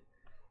sweat.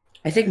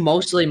 I think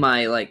mostly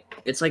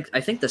it's like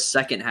I think the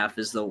second half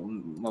is the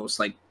most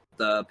like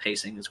the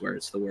pacing is where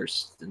it's the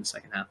worst in the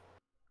second half.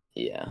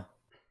 Yeah.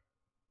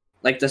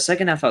 Like the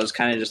second half, I was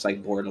kind of just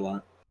like bored a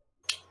lot.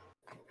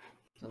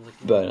 Sounds like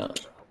But, have a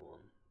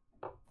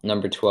problem.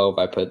 Number 12,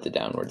 I put The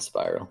Downward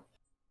Spiral.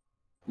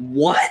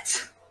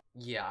 What?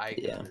 Yeah, I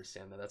can Yeah.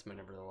 understand that. That's my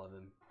number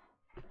 11.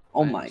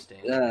 Oh I my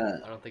understand.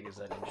 god, I don't think it's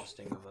that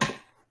interesting of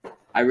a.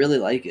 I really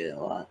like it a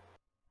lot.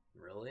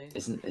 Really?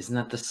 Isn't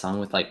that the song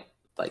with like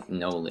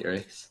no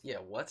lyrics? Yeah.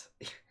 What?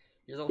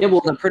 Here's all Yeah,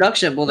 well, songs, the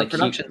production, Like,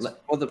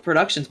 he- the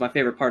production's my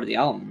favorite part of the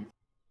album.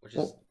 which is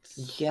Well,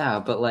 yeah,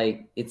 but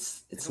like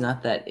it's don't-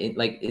 not that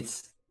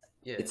it's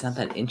not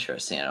that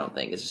interesting. I don't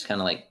think it's just kind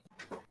of like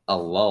a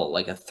lull,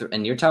 like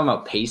and you're talking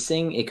about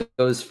pacing. It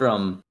goes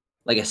from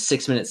like a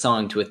 6-minute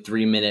song to a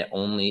 3-minute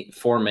only,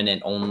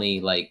 4-minute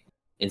only like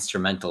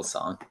instrumental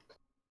song.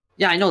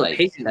 Yeah, I know Like,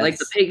 the pacing. Like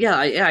the that's-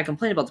 yeah, I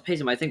complain about the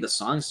pacing, but I think the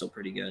song's still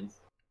pretty good.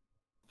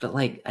 But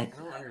like I don't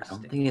don't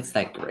understand. think it's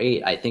that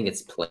great. I think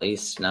it's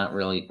placed not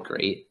really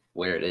great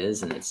where it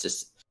is, and it's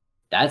just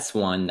that's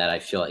one that I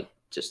feel like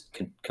just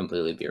could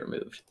completely be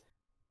removed.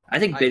 I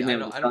think Big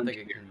Man. I don't think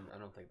it can. I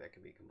don't think that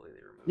can be completely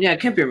removed. Yeah, it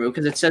can't be removed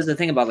because it says the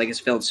thing about like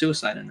his failed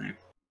suicide in there,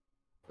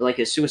 like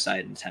his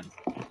suicide attempt.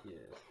 Yeah.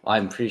 Well,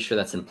 I'm pretty sure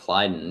that's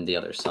implied in the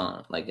other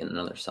song, like in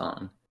another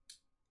song.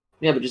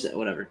 Yeah, but just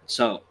whatever.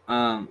 So,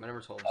 My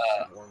number 12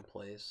 is Warm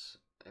Place,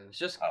 and it's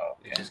just Oh,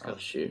 it's just Oh,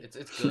 good. shoot.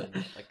 It's good.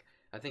 Like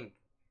I think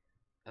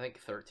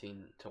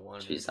 13-1.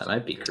 Jeez, I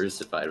might be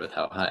crucified with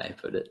how high I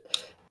put it.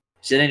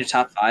 is it in your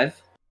top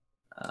 5?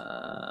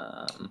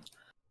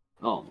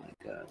 Oh my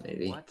god.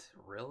 Maybe. What?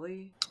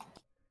 Really?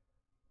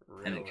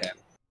 I don't care.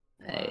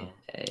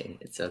 Hey,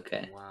 it's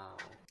okay. Wow.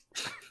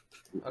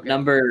 Okay.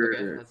 Number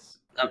okay, that's,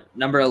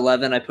 number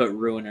 11, I put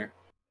Ruiner.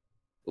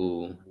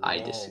 Ooh, I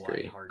Whoa,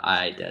 disagree. hard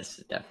I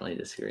disagree. definitely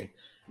disagree.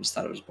 I just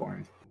thought it was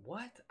boring.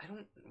 What? I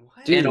don't.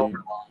 What? Dude. And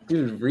overlong.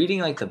 Dude, reading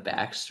like the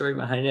backstory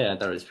behind it, I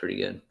thought it was pretty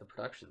good. The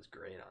production's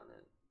great on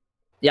it.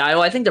 Yeah,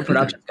 I think the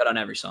production's good on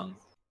every song.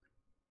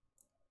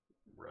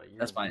 Bro,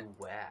 That's fine. You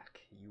whack.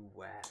 You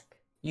whack.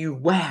 You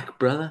whack,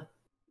 brother.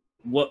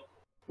 What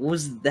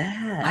was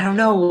that? I don't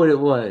know what it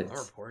was. I'm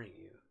reporting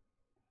you.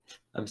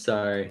 I'm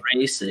sorry.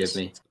 Racist. Forgive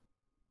me.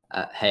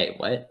 Hey,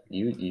 what?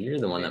 You're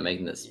the one that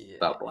making this Yeah.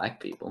 about black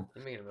people.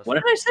 You're making it What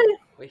did I say?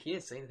 Wait, he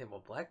didn't say anything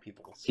about black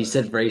people. He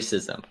so- said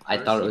racism. I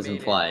First thought he it was made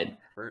implied.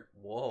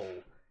 Whoa.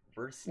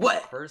 First.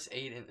 What? First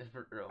 8 and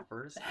no,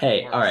 first.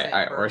 Hey, Mark all right, said all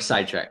right. We're first-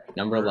 sidetracked.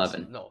 Number first-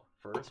 11. No,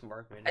 first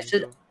Mark made I it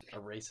said- into a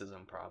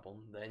racism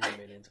problem. Then you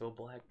made it into a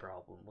black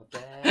problem. What the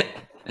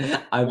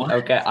heck? I'm What?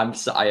 okay.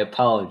 I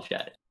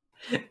apologize.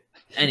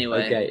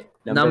 Anyway, Okay,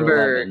 number-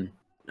 11.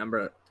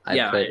 number I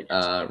yeah,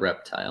 put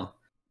reptile.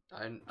 Oh,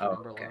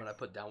 Number okay. 11. I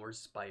put downward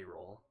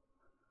spiral.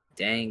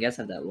 dang, guess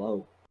not that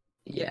low.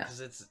 Yeah,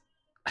 because it's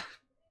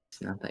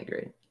it's not that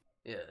great.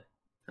 yeah.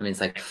 I mean,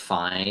 it's like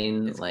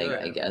fine. It's like good.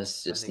 I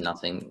guess I just think it's-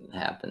 nothing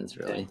happens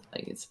really.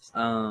 Like it's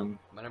My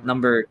My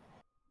number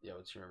Yeah,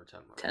 what's your number 10?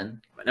 Mark?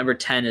 10. my number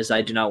 10 is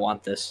I Do Not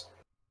Want This.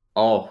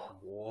 Oh,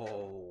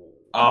 Whoa.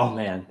 oh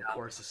man, The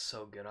chorus is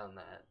so good on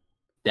that.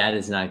 that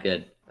is not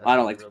good. That's I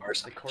don't like the real-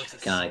 chorus. The chorus I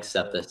is cannot so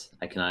accept good. this.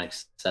 I cannot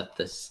accept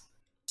this.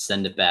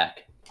 Send it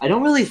back. I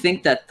don't really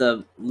think that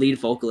the lead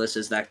vocalist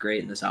is that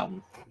great in this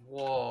album.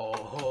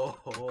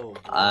 Whoa.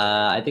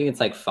 I think it's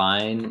like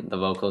fine. The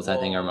vocals I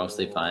think are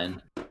mostly Whoa.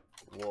 fine.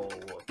 Whoa.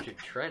 Dude,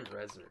 Trent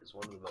Reznor is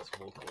one of the best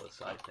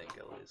vocalists, I think,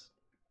 at least.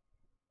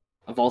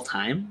 Of all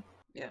time?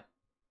 Yeah.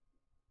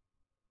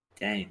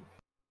 Dang.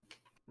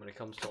 When it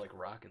comes to like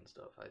rock and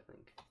stuff, I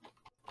think.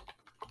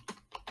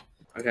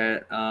 Okay,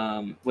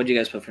 what do you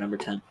guys put for number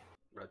 10?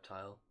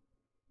 Reptile.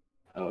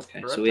 Oh,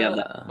 okay, But so we have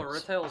Reptile- that. But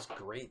Reptile's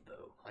great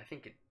though. I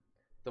think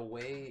the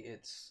way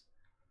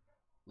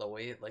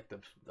like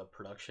the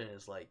production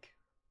is like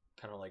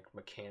kind of like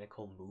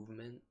mechanical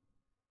movement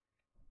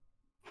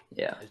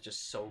Yeah. is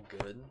just so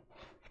good,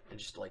 and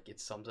just like it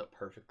sums up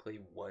perfectly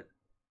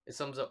it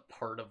sums up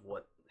part of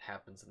what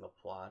happens in the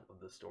plot of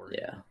the story.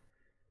 Yeah.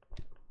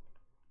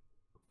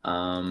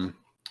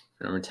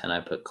 For number 10 I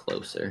put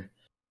closer.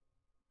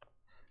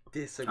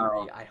 Disagree.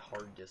 Oh. I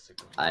hard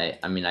disagree.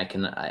 I mean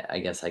I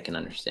guess I can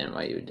understand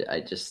why you would. I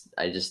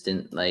just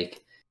didn't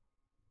like.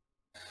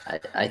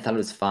 I thought it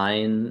was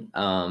fine.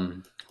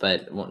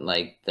 But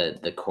like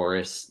the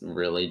chorus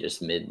really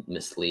just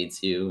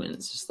misleads you, and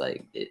it's just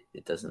like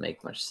it doesn't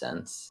make much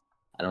sense.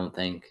 I don't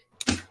think.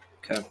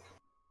 Okay.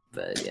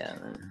 But yeah,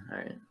 all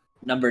right,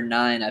 Number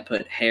 9, I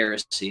put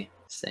Heresy.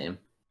 same.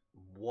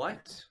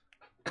 What?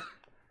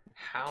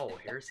 How?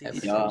 Heresy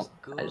is Yeah. so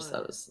good. I just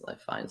thought it was like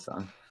fine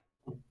song.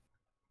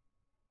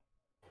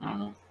 I don't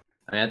know.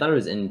 I mean, I thought it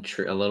was a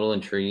little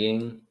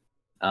intriguing,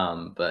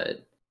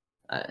 but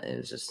it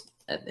was just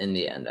in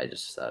the end, I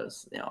just thought it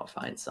was a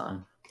fine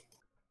song.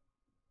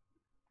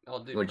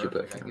 Oh, dude, What'd you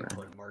put perfect. I for can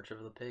number put March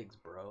of the Pigs,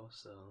 bro.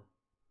 So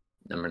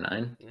Number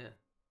 9. yeah,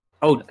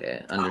 Oh,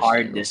 Okay, hard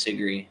understandable.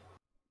 disagree.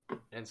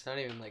 and it's not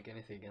even like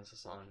anything against the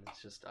song.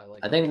 It's just I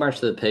like. I think March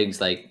of the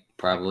Pigs like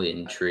probably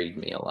intrigued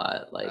me a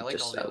lot. Like I like all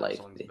just the I other like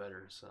songs the,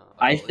 better. So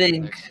I I'll put it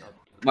think next up.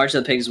 March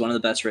of the Pigs is one of the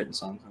best written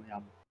songs on the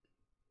album.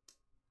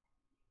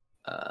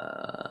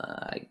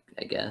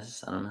 I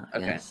guess I don't know. I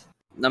Okay. guess.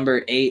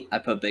 Number 8, I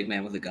put Big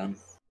Man with a Gun.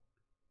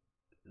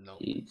 No.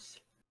 Jeez.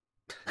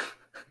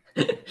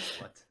 What?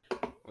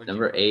 What'd you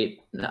Number put?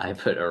 8, I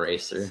put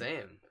Eraser.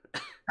 Same.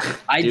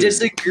 I Dude,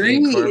 disagree.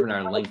 me and Corbin are One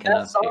of the linking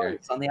best up here.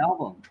 songs on the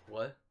album.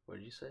 What? What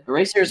did you say?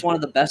 Eraser is one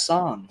of the best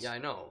songs. Yeah, I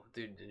know,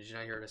 dude. Did you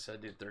not hear what I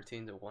said, dude?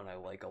 13-1, I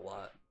like a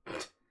lot.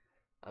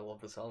 I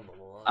love this album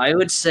a lot. I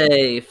would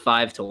say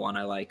 5-1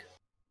 I like.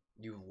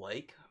 you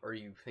like or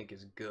you think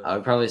is good? I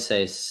would probably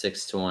say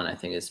 6-1. I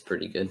think is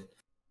pretty good.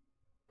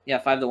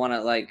 Yeah, 5-1 I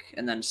like,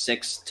 and then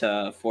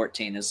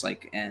 6-14 is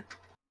like eh.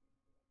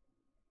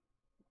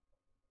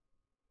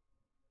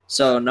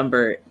 So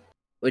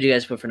what do you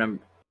guys put for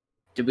number?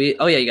 Did we?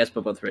 Oh yeah, you guys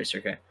put both Racer.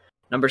 Okay.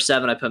 Number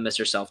 7, I put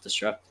Mr. Self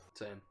Destruct.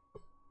 Same.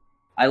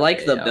 I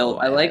like the Yeah, build.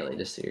 I highly like.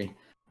 disagree.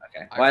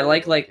 Okay. I Well, I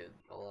really like it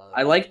a lot.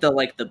 I like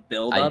the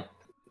build up.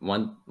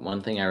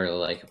 One thing I really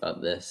like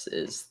about this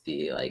is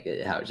the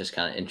how it just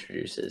kind of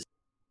introduces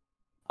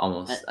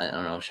almost I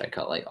don't know, should I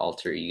call it like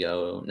alter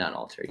ego? Not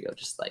alter ego,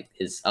 just like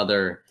his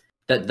other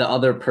the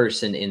other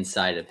person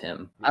inside of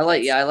him. I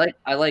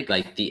like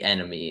Like the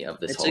enemy of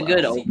this It's whole a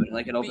good album. open,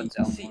 like it opens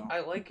out. See, I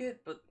like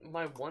it, but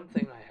my one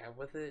thing I have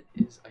with it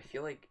is I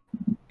feel like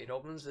it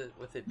opens it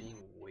with it being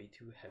way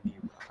too heavy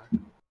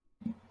rock.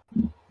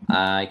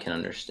 I can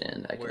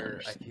understand. I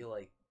I feel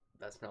like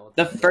that's not what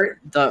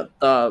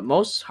The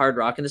most hard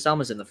rock in this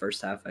album is in the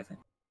first half, I think.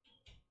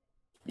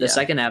 The Yeah.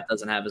 second half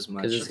doesn't have as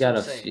much. Because it's That's got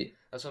what a I'm saying. few.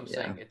 That's what I'm Yeah.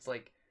 saying. It's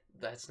like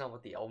that's not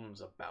what the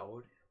album's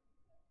about,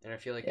 and I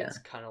feel like Yeah. it's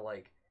kind of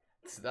like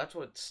that's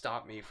what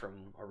stopped me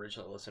from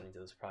originally listening to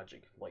this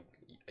project like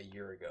a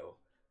year ago.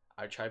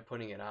 I tried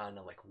putting it on, and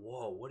I'm like,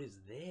 "Whoa, what is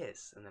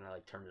this?" And then I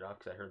like turned it off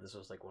because I heard this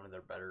was like one of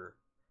their better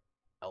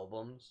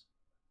albums.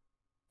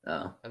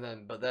 Oh, And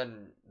then, but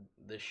then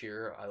this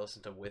year I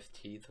listened to With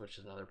Teeth, which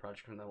is another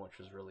project from them, which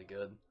was really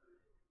good.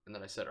 And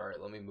then I said, "All right,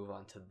 let me move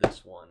on to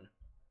this one,"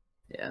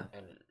 yeah.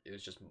 and it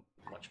was just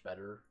much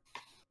better.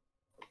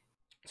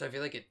 So I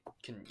feel like it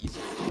can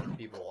easily turn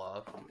people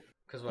off.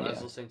 Because when I was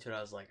Yeah. listening to it, I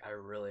was like, I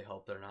really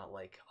hope they're not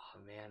like, oh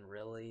man,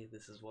 really?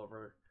 This is what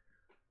we're.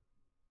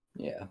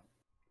 Yeah.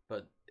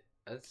 But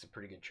that's a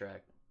pretty good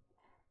track.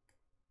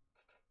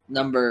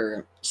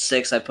 Number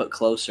 6, I put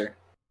Closer.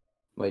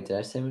 Wait, did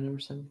I say my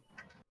number 7?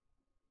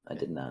 I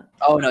did not.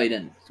 Oh no, you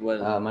didn't. What?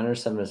 My number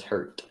 7 is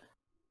Hurt.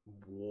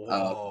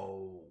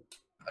 Whoa.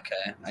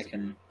 Okay, I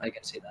can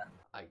see that.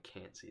 I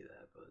can't see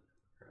that, but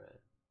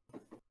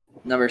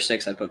alright. Number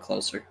 6, I put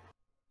Closer.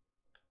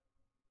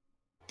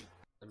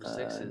 Number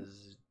 6 Uh,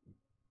 is.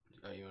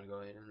 Oh, you want to go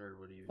ahead, or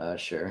what do you?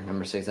 Sure.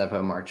 Number 6, I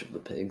put March of the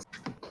Pigs.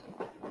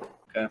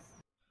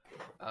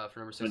 For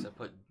number 6, I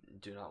put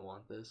Do Not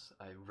Want This.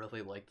 I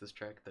really like this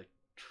track. The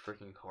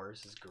freaking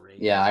chorus is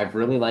great. Yeah, I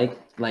really like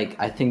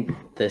I think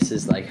this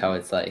is like how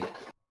it's like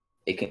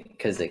it can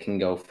because it can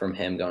go from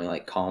him going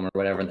like calm or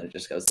whatever, and then it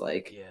just goes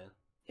like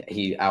Yeah.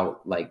 he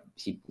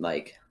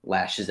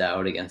lashes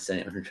out against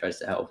anyone who tries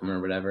to help him or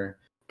whatever.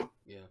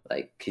 Yeah.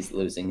 Like he's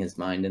losing his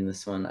mind in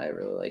this one. I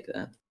really like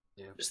that.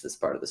 Yeah. Just this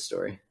part of the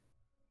story.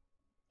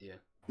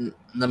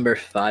 Number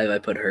 5, I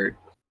put Hurt.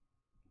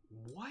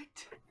 What?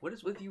 What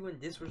is with you and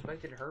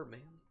disrespecting her, man?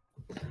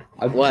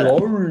 What?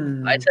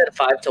 I said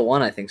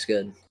 5-1. I think's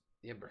good.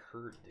 Yeah, but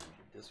her, dude,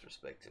 you're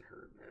disrespecting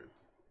her,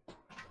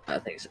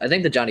 man. I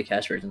think the Johnny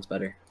Cash version's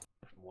better.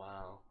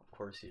 Wow, of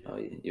course you did.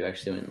 Oh, you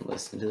actually went and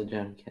listened to the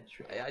Johnny Cash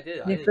record? I did.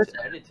 Yeah, I did. Chris-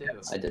 I did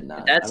too. I did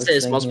not. That's I was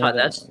his most thinking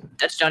of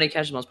that's Johnny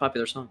Cash's most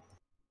popular song.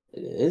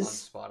 It On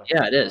is. Spotify.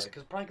 Yeah, it is.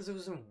 Probably because it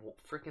was in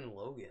freaking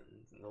Logan,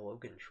 the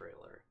Logan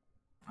trailer.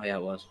 Oh yeah,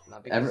 it was.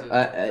 Not because.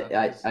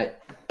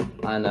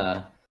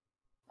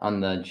 On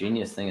the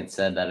Genius thing, it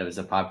said that it was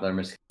a popular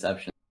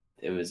misconception.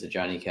 It was a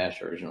Johnny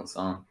Cash original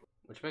song.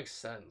 Which makes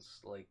sense,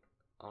 like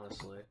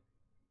honestly.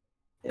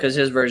 Because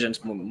his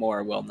version's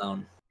more well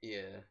known.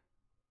 Yeah.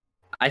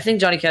 I think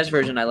Johnny Cash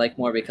version I like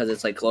more because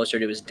it's like closer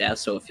to his death,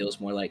 so it feels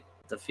more like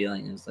the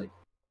feeling is like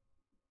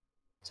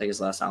it's like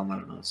his last album. I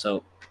don't know.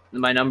 So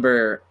my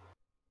number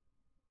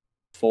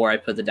 4, I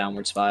put the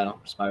Downward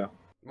Spiral.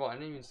 Well, I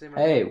didn't even say my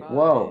Hey, number 5.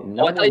 whoa!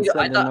 No I thought one you.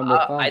 said the number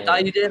 5. I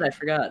thought you did. I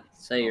forgot.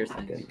 Say your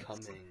thing. Okay.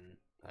 Becoming.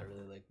 I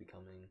really like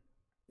Becoming.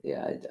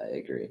 Yeah, I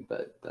agree,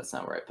 but that's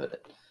not where I put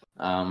it.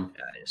 Yeah,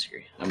 I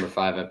disagree. Number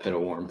 5, I put A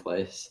Warm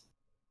Place.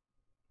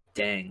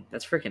 Dang,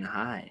 that's freaking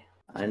high.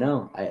 I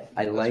know. I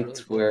That's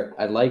liked really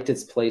I liked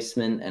its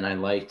placement, and I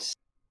liked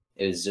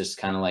it was just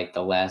kind of like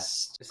the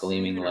last This isn't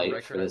gleaming even a light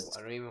record for this.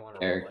 I don't even want to.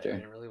 character. I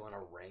didn't really want to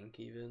rank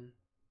even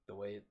the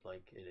way it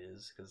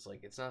is, because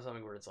like it's not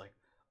something where it's like,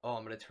 oh,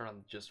 I'm gonna turn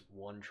on just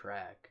one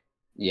track.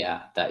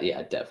 Yeah,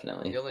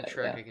 definitely. The only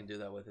track Yeah. I can do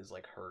that with is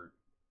like Hurt,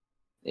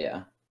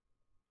 Yeah.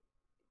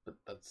 but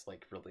that's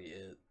like really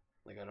it.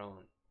 Like I don't.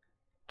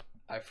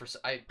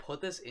 I put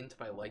this into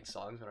my like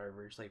songs when I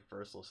originally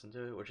first listened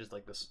to it, which is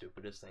like the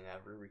stupidest thing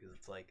ever because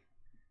it's like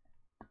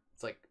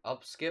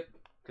up skip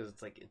because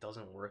it's like it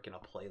doesn't work in a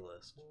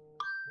playlist.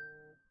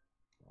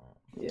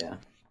 Yeah.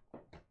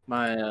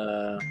 My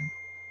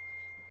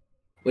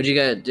What'd you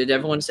get? Did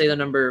everyone say the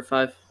number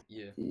 5?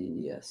 Yeah.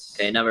 Yes.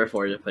 Okay, number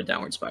 4 to put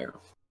Downward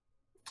Spiral.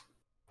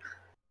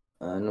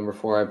 Number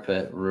 4, I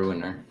put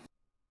Ruiner.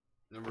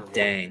 Number one,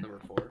 Dang. Number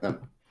 4.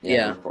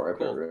 Yeah. Number 4, I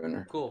put Cool.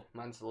 Ruiner. Cool.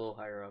 Mine's a little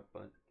higher up,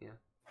 but yeah.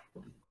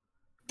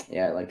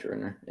 Yeah, I liked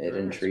Ruiner. It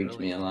Ruiner's intrigued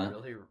really, me a lot.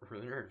 Really,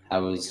 Ruiner. I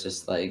really was good.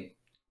 just like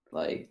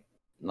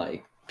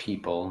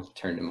people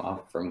turned him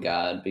off from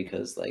God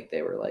because like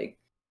they were like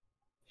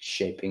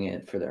shaping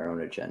it for their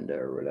own agenda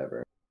or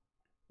whatever.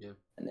 Yeah.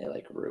 And they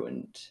like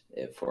ruined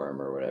it for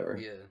him or whatever.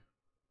 Yeah.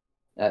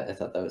 I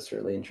thought that was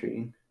really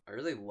intriguing. I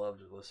really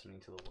loved listening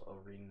to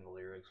reading the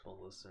lyrics while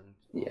listening.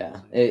 Yeah,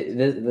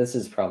 listening to this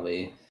is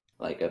probably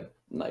like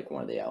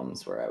one of the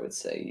albums where I would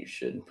say you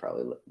should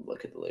probably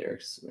look at the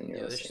lyrics when you're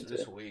Yeah, listening to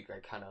this it. week I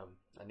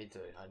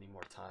need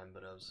more time,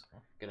 but I was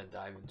gonna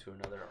dive into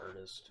another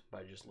artist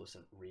by just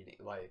listening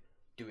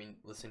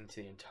to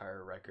the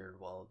entire record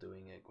while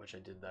doing it, which I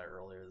did that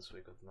earlier this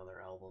week with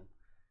another album,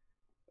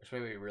 which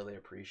made me really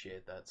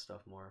appreciate that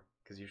stuff more.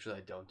 Because usually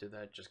I don't do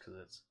that just because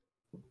it's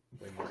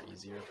way more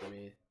easier for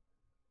me.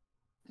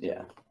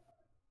 Yeah.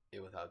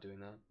 Without doing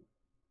that.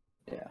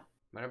 Yeah.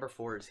 My number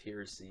 4 is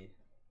Heresy.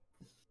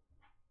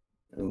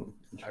 Ooh,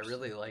 I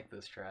really like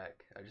this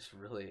track. It's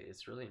really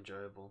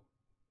enjoyable.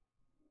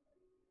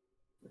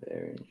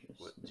 very interesting.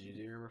 What did you do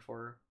your number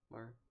 4,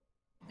 Mark?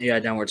 Yeah,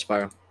 Downward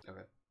Spiral.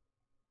 Okay.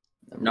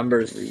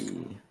 Number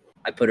 3.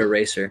 I put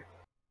Eraser.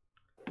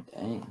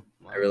 Dang.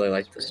 I really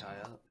like That's this. pretty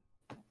high up.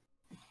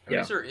 Yeah.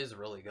 Eraser is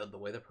really good. The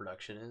way the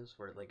production is,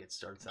 where like it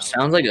starts out.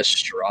 Sounds like a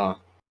straw.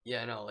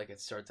 Yeah, I know. Like it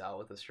starts out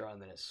with a straw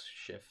and then it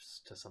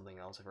shifts to something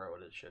else. I forgot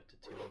what it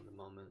shifted to in the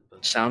moment,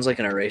 but Sounds like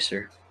an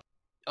eraser.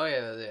 oh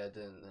yeah,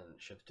 then it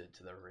shifted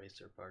to the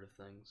eraser part of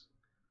things.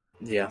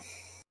 Yeah.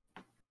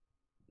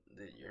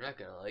 You're not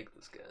gonna like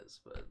this, guys,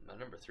 but my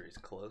number 3 is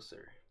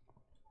Closer.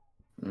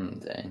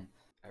 Dang.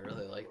 I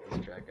really like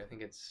this track. I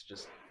think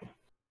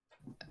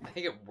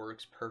it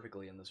works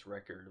perfectly in this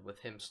record with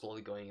him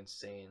slowly going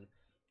insane,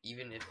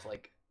 even if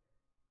like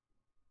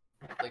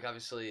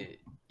obviously,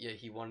 yeah,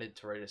 he wanted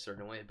to write a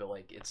certain way, but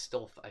like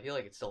I feel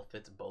like it still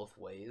fits both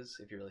ways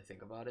if you really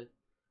think about it,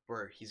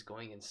 where he's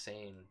going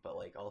insane, but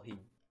like all he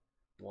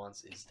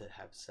wants is to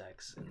have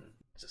sex and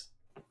just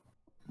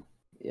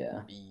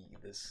Yeah. be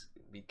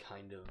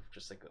kind of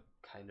just like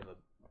a kind of a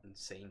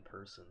insane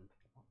person.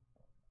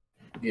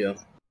 Yeah.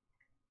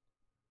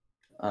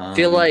 I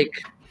feel like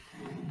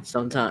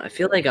sometimes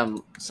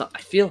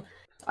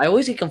I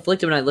always get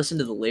conflicted when I listen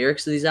to the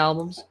lyrics of these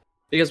albums,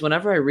 because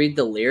whenever I read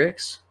the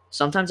lyrics,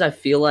 sometimes I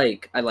feel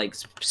like I like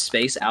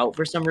space out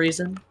for some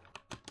reason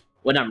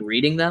when I'm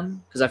reading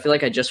them, because I feel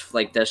like I just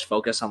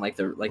focus on like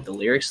the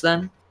lyrics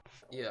then,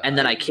 Yeah, and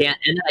then I can't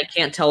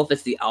tell if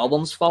it's the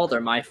album's fault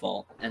or my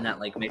fault, and that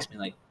like makes me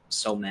like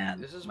so mad.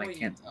 This is I what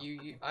can't tell.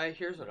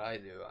 here's what I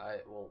do.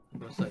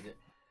 Most I did.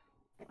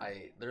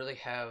 I literally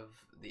have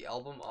the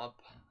album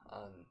up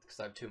on because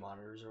I have 2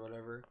 monitors or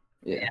whatever.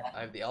 Yeah.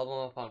 I have the album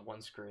up on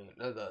one screen,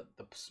 no, the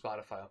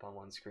Spotify up on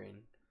one screen,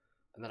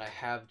 and then I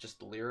have just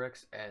the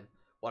lyrics. And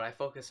what I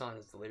focus on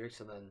is the lyrics,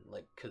 and then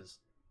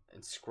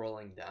and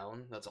scrolling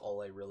down. That's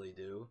all I really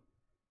do.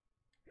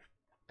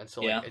 And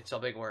so Yeah. it's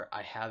something where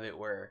I have it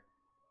where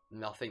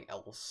nothing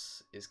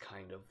else is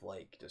kind of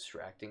like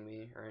distracting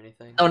me or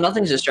anything. Oh,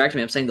 nothing's distracting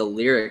me. I'm saying the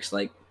lyrics,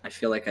 like, I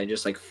feel like I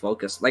just, like,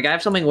 focus. Like, I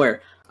have something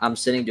where I'm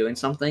sitting doing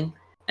something,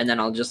 and then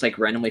I'll just, like,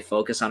 randomly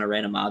focus on a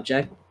random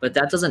object. But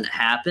that doesn't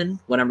happen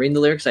when I'm reading the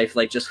lyrics. I,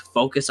 like, just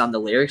focus on the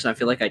lyrics, and I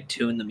feel like I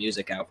tune the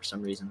music out for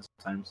some reason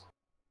sometimes.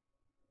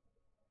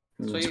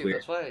 So It's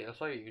weird. that's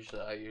why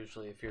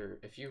usually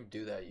if you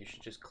do that, you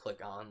should just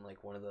click on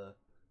like one of the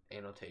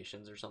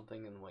annotations or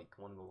something in like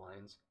one of the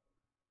lines.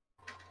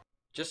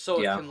 Just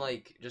so Yeah.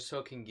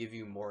 it can give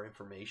you more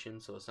information,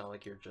 so it's not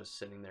like you're just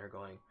sitting there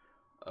going,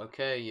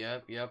 okay,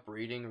 yep,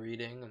 reading,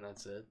 and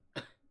that's it.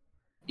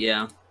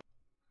 Yeah.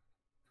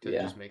 It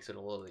Yeah. just makes it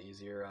a little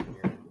easier on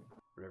your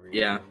whatever you're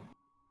Yeah.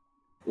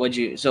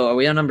 doing. So are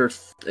we on number,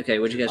 okay,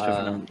 what'd you guys put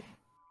for number?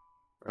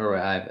 Or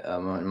I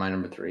have my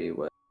number 3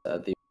 was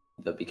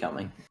the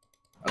Becoming.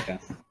 Okay.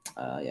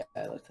 Yeah,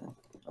 I liked that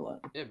a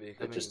lot. Yeah,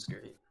 Becoming is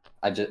great.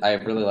 I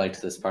really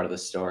liked this part of the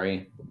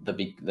story.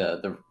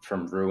 The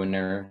from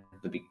Ruiner,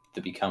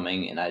 the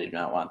Becoming, and I do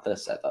not want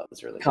this. I thought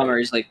was really Comer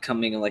great. is like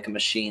coming like a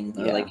machine,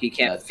 or Yeah, like he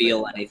can't that's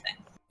feel it. anything.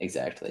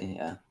 Exactly.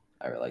 Yeah,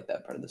 I really like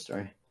that part of the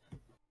story.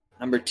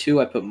 Number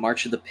 2, I put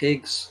March of the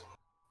Pigs.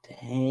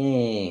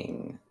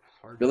 Dang.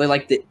 I really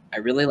like the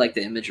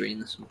imagery in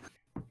this one.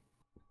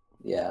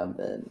 Yeah,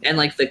 but And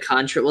like the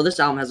contrast. Well, this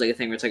album has like a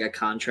thing where it's like a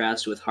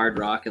contrast with hard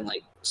rock and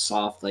like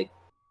soft like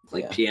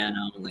Yeah.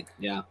 piano and like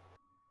yeah.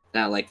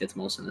 I like that's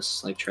most in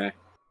this like track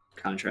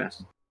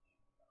contrast.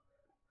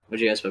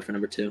 What'd you guys put for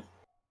number 2?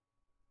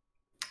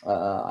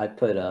 I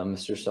put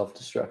Mr. Self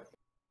Destruct.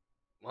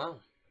 Wow.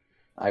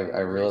 I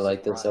really very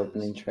like this surprised.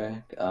 opening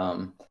track.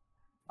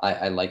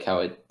 I like how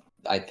it.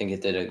 I think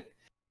it did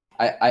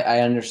I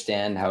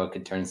understand how it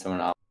could turn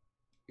someone off.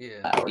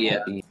 Yeah. Or Yeah.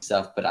 happy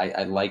stuff, but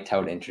I liked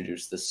how it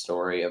introduced the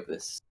story of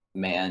this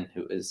man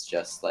who is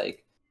just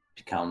like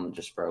become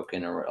just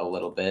broken or a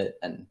little bit,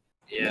 and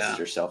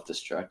Mr.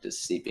 Self-Destruct is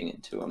seeping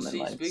into him See, and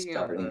like speaking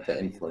of starting the to heavy,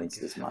 influence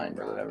like, his heavy mind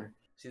or rock, whatever.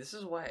 See, this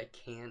is why I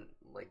don't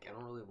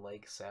really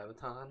like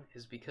Sabaton,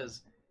 is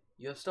because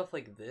you have stuff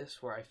like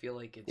this where I feel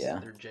like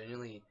they're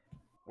genuinely,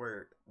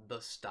 where the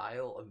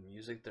style of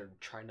music they're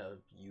trying to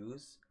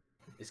use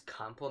is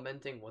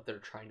complementing what they're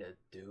trying to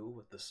do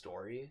with the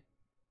story.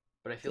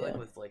 But I feel like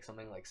with like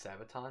something like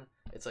Sabaton,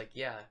 it's like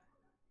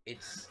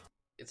it's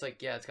it's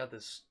got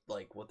this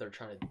like what they're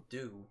trying to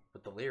do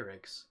with the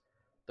lyrics.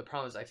 The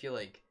problem is I feel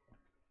like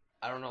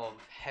I don't know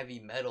if heavy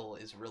metal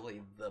is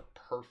really the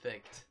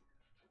perfect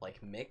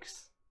like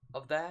mix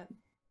of that.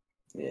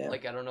 Yeah.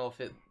 Like I don't know if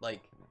it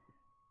like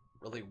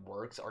really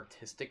works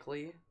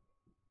artistically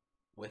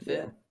with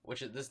Yeah. it,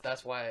 which is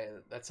that's why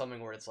that's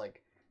something where it's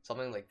like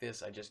something like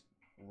this I just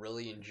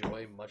really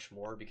enjoy much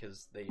more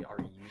because they are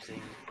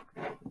using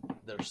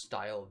their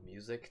style of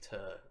music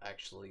to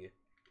actually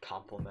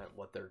complement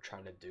what they're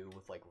trying to do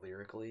with like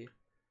lyrically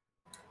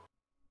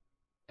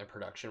and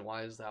production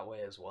wise that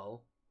way as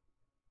well.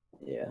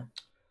 Yeah.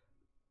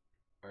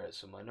 All right,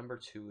 so my number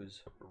 2 is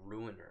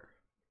Ruiner.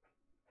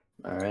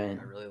 All right.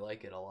 I really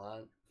like it a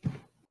lot.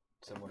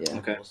 Similar Yeah. to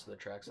Okay. most of the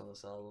tracks on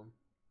this album.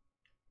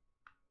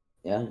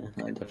 Yeah,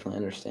 I definitely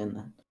understand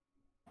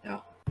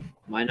that.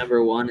 My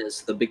number 1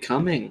 is The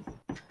Becoming.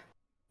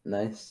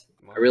 Nice.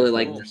 I really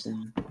like Cool. this.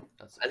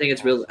 That's I think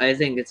it's real. awesome. I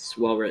think it's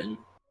well written.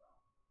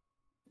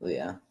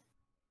 Yeah.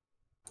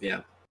 Yeah.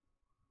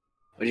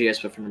 What did you guys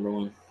put for number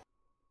 1?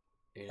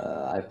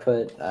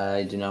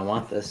 I do not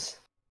want this.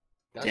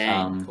 That's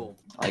Dang. cool.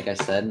 Like I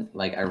said,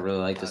 like I really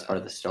like this part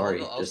of the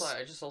story. Also,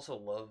 I just also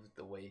love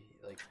the way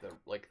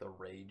like the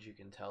rage you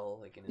can tell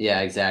like in his Yeah,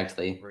 voice,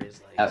 exactly. where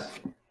he's like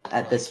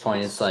At this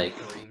point, it's like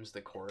screams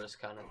the chorus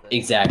kind of thing.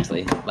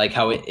 exactly like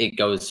how it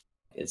goes.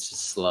 It's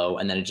just slow,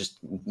 and then it just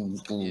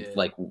Yeah.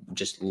 like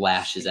just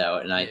lashes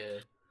out, and Yeah.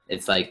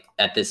 it's like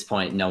at this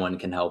point, no one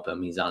can help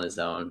him. He's on his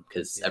own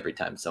because Yeah. every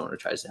time someone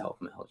tries to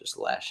help him, he'll just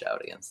lash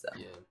out against them.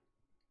 Yeah.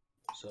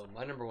 So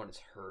my number 1 is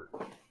Hurt.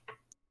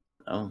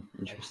 Oh, I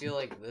interesting. feel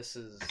like this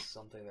is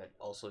something that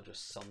also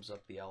just sums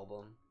up the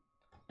album.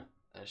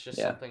 And it's just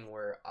Yeah. something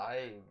where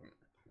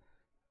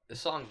the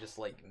song just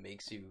like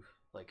makes you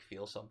like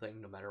feel something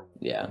no matter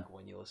like,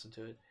 when you listen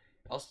to it.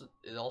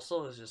 It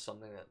also is just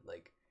something that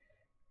like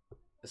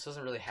this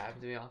doesn't really happen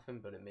to me often,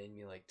 but it made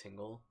me like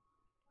tingle.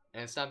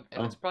 And it's not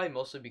and it's probably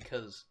mostly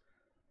because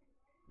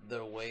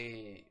the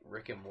way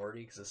Rick and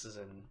Morty, because this is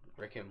in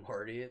Rick and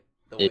Morty,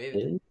 the It way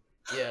is?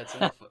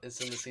 yeah,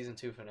 it's in the season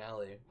 2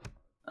 finale.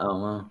 Oh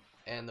wow.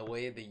 And the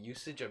way the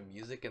usage of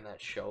music in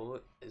that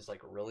show is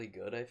like really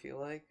good, I feel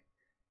like,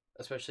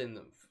 especially in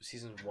the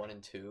seasons 1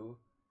 and 2,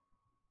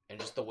 and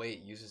just the way it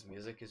uses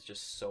music is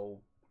just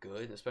so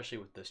good, especially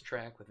with this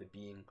track, with it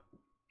being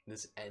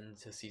this end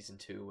to season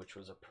 2, which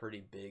was a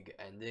pretty big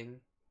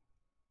ending.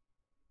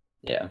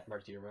 Yeah.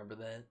 Mark, do you remember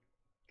that?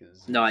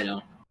 'Cause No, I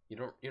don't. You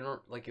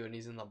don't like when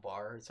he's in the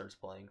bar, it starts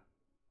playing.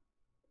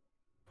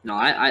 No,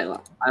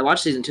 I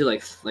watched season 2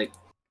 like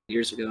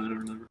years ago. I don't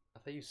remember. I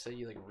thought you said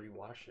you like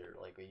rewatched it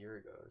like a year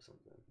ago or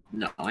something.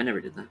 No, I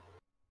never did that.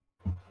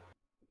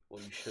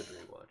 Well, you should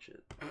rewatch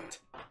it.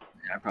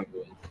 Yeah, I probably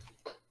will.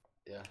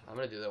 Yeah, I'm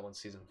gonna do that once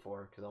season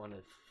 4 because I want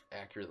to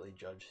accurately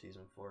judge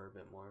season 4 a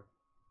bit more.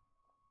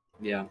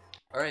 Yeah.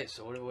 All right,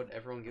 so what would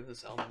everyone give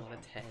this album out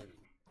of 10?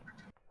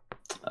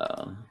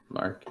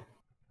 Mark.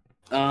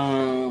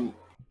 I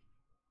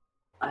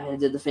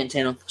did the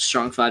Fantano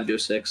strong 5 to a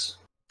 6.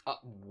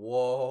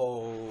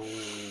 Whoa.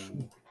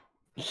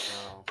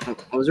 Wow.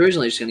 I was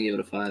originally just gonna give it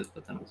a 5,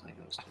 but then I was like,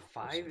 A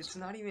 5? It's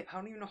not even. I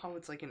don't even know how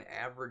it's like an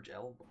average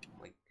album.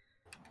 Like,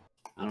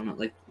 I don't know.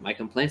 Like my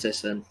complaints, I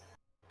said.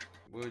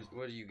 what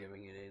are you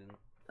giving it, Aiden?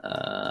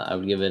 I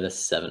would give it a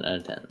 7 out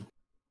of 10.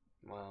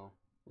 Wow.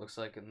 Looks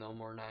like no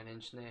more 9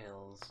 Inch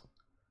Nails.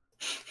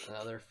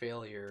 Another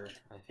failure.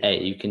 I feel Hey,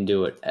 like. you can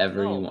do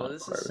whatever No, you but want.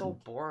 this is so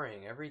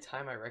boring. Every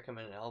time I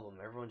recommend an album,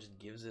 everyone just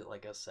gives it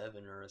like a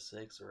 7 or a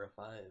 6 or a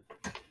 5.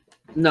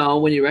 No,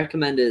 when you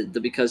recommended the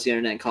Because the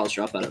Internet and College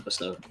Dropout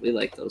episode, we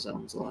like those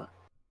albums a lot.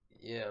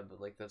 Yeah, but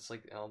like that's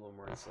like the album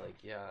where it's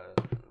like, yeah,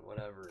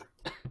 whatever.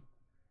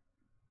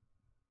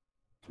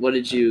 What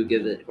did you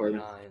give it, Corbin?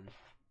 9.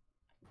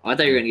 Oh, I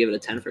thought you were gonna give it a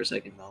 10 for a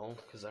second. No,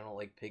 because I don't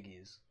like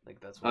piggies. Like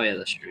that's. Oh why. yeah,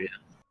 that's true. Yeah.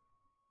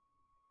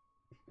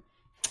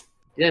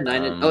 Yeah,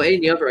 9. Um, Oh,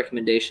 Aiden, you have a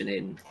recommendation,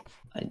 Aiden.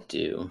 I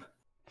do.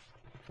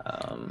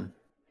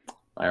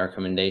 My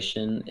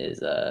recommendation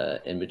is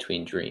In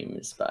Between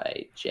Dreams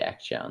by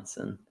Jack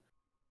Johnson.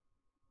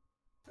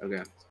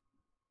 Okay.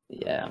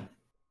 Yeah.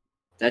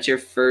 That's your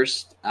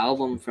first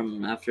album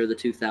from after the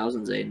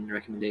 2000s, Aiden.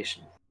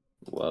 Recommendation.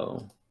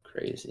 Whoa.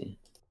 Crazy.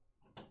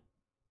 Oh,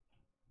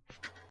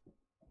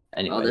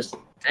 Anyway,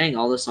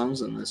 all the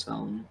songs on this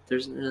album.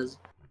 It's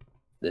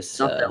this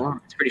not that long.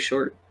 It's pretty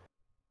short.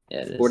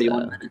 yeah, it is,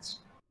 41 minutes.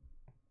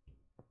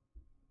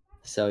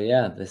 So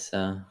yeah, that's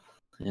the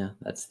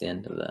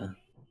end of the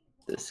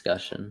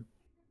discussion.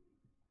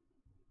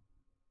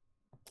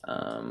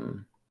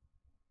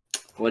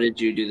 What did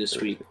you do this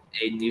week?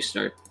 Aiden, you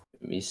start.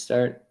 Me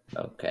start?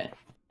 Okay.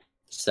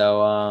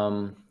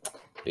 So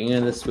beginning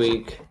of this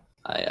week,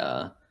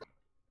 I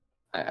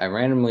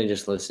randomly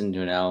just listened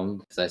to an album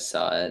because I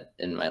saw it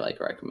in my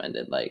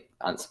recommended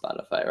on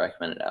Spotify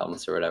recommended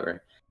albums or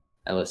whatever.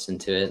 I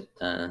listened to it.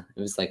 It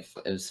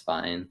was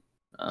fine.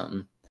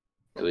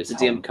 It was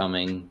Did you-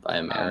 Homecoming by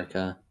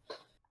America.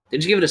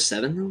 Did you give it a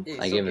 7 though? Yeah,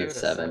 you I still gave it gave a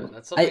 7.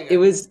 That's something It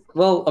was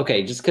well,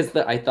 okay, just because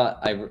I thought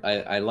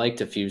I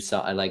liked a few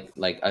songs. I like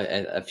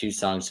a few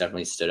songs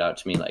definitely stood out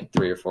to me. Like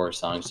 3 or 4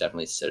 songs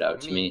definitely stood out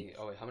to me.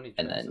 Oh wait, how many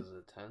And tracks then- is it?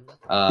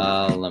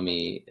 10? Let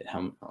me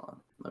hold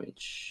on, let me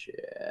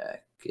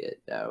check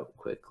it out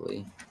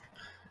quickly.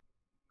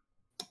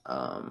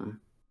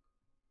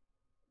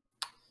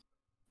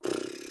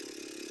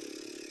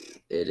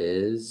 It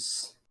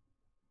is.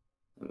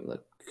 Let me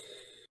look.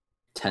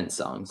 10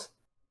 songs.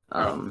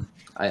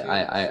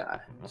 I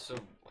So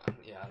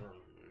yeah, I don't.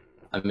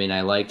 I mean, I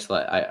liked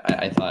like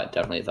I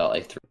definitely thought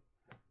like 3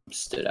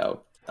 stood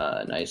out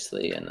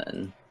nicely, and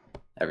then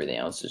everything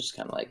else was just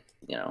kind of like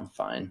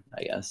fine,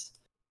 I guess.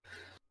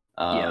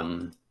 Let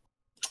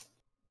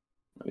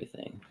me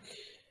think.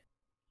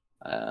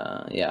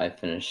 Yeah, I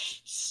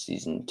finished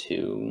season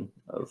 2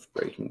 of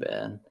Breaking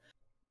Bad.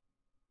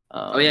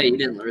 Oh yeah, you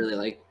didn't really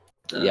like.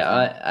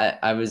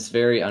 I was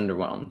very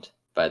underwhelmed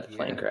by the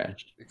plane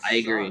crash. I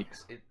agree.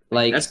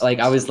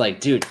 I was like,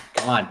 dude,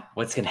 come on,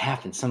 what's gonna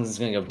happen? Something's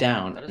gonna go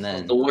down, and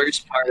then The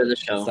worst part of the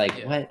show. it's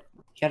like, what?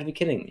 You gotta be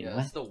kidding me! Yeah, What?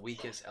 that's the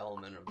weakest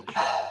element of the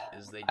show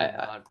is they did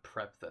not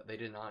prep that. They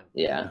did not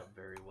do Yeah. that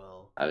very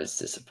well. I was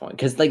disappointed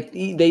because like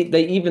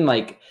they even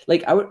like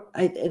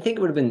I think it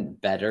would have been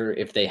better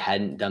if they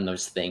hadn't done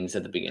those things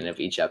at the beginning of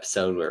each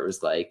episode where it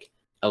was like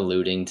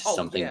alluding to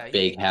something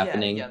big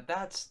happening. Yeah,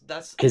 that's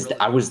Because really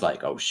I was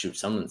like, oh shoot,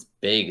 something's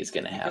big is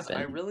gonna because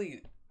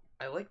happen.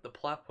 I like the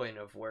plot point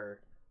of where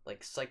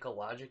like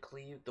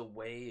psychologically the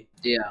way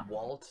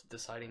Walt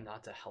deciding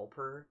not to help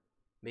her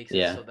makes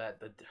it so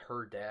that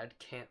her dad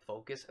can't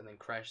focus and then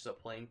crashes a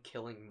plane,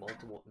 killing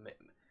multiple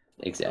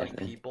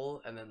Exactly.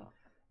 people, and then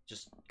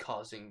just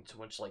causing too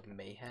much like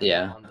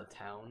mayhem on the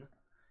town.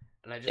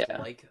 And I just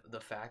like the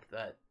fact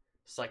that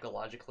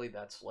psychologically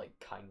that's like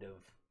kind of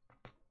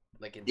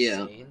like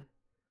insane.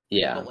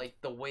 Yeah. But like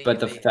the way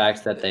the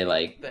fact that they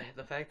like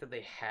the fact that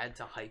they had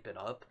to hype it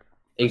up.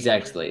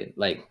 Exactly.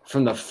 Like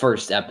from the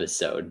first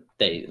episode,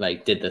 they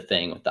like did the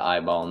thing with the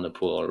eyeball in the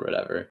pool or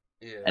whatever.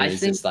 Yeah. And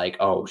it's just like,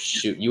 oh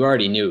shoot, you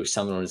already knew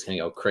someone was gonna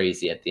go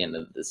crazy at the end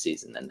of the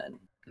season, and then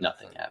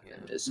nothing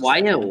happened. It's just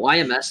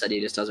YMS said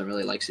he just doesn't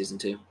really like season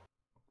 2.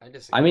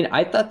 I mean,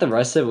 I thought the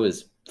rest of it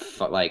was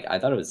like I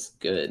thought it was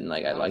good, and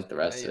like I liked the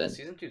rest of it.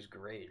 Season 2 is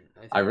great.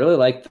 I really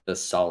liked the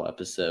Saul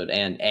episode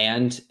and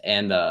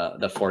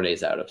the 4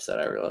 Days Out episode.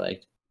 I really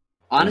liked.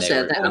 Honestly,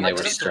 when they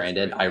were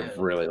stranded, I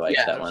really liked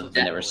that one. was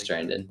When they were really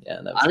stranded,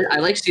 good. that was I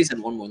like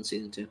season 1 more than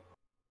season 2.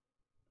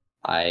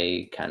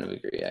 I kind of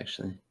agree,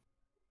 actually.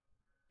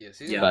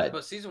 Yeah,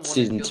 but season 1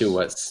 season 2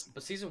 was.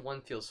 But season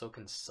 1 feels so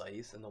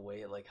concise in the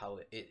way like how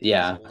it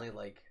Yeah. is only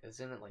like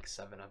isn't it like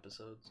 7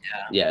 episodes?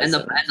 Yeah. And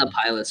the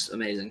pilot's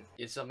amazing.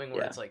 It's something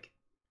where it's like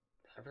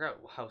I forgot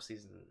how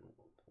season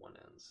 1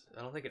 ends.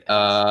 I don't think it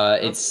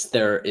ends. It's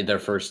their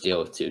first deal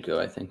with Tuco,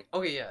 I think.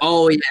 Okay, yeah.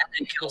 Oh yeah,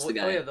 and kills the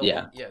guy.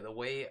 The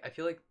way I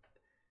feel like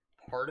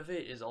part of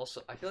it is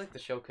also I feel like the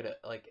show could have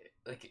like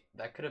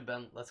that could have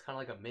been that's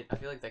kind of like I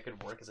feel like that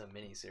could work as a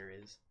mini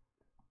series.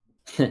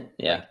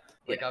 Yeah.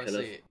 Like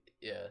obviously,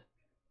 yeah.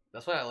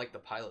 That's why I like the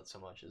pilot so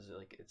much. Is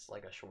like it's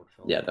like a short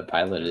film. Yeah, the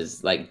pilot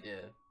is like.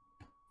 Yeah.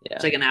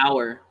 It's like an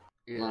hour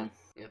long.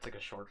 Yeah, it's like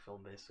a short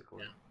film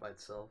basically by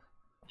itself.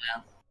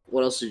 Yeah.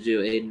 What else did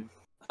you do,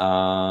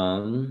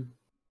 Aiden?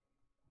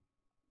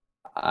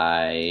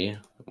 I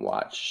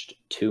watched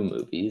 2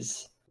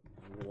 movies.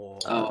 Whoa.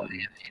 Oh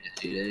yeah,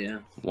 you did, yeah.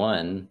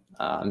 One,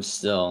 I'm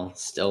still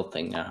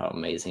thinking how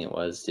amazing it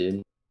was,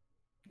 dude.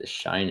 The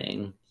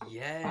Shining.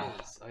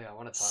 Yes. Oh yeah, I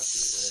want to talk to you.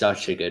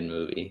 Such a good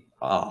movie.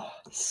 Oh,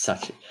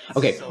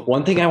 okay. So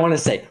one thing I want to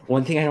say.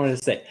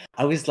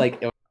 I was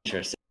like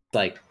interested.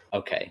 Like,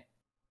 okay,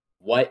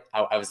 what?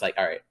 I was like,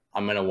 all right,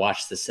 I'm gonna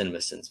watch the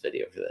CinemaSins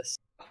video for this.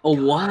 Oh,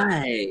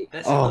 why?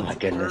 Oh my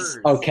goodness.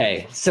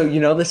 Okay, so you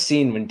know the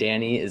scene when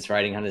Danny is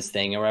riding on his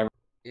thing or whatever.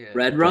 Yeah.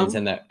 Red Rum.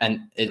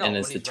 And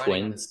it's the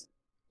twins.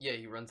 Yeah,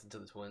 he runs into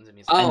the twins and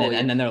he's.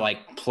 And then they're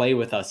like, play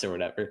with us or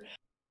whatever.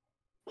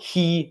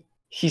 He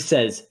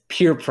says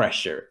peer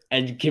pressure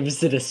and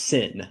gives it a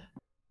sin.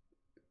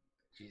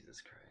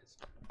 Jesus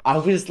Christ. I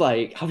was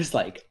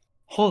like,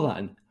 hold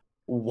on,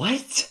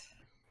 what?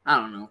 I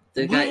don't know.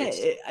 The guy,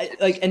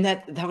 and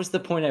that was the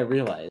point I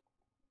realized.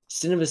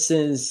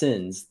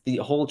 CinemaSins, the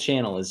whole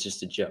channel is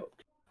just a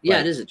joke. Yeah,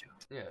 it is a joke.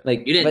 Yeah.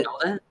 Like you didn't know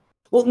that?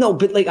 Well, no,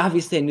 but like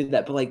obviously I knew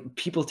that, but like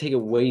people take it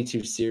way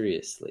too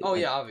seriously. Oh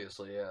like, yeah,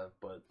 obviously, yeah,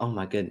 but. Oh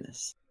my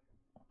goodness.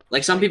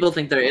 Like some people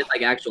think there is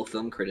like actual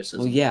film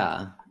criticism. Well,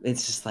 yeah,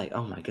 it's just like,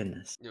 oh my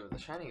goodness. Yeah, but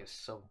The Shining is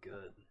so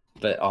good.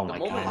 But oh my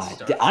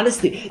god,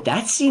 honestly,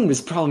 that scene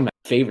was probably my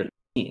favorite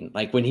scene.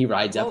 Like when he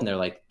rides up and they're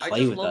like,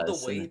 "Play with us." I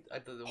just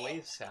love the way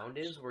the sound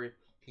is, where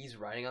he's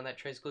riding on that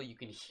tricycle. You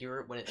can hear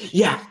it when it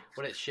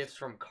when it shifts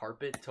from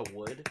carpet to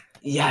wood.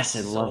 Yes, I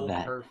love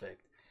that.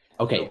 Perfect.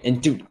 Okay,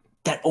 and dude,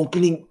 that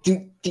opening,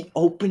 the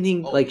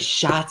opening like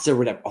shots or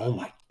whatever. Oh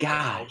my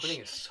gosh, the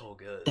opening is so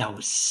good. That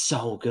was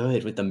so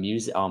good with the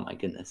music. Oh my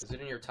goodness. Is it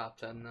in your top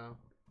 10 now?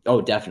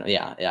 Oh, definitely.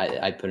 Yeah,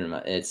 I put it in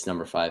it's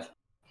number 5.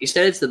 He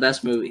said it's the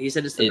best movie. He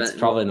said it's the best. It's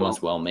probably the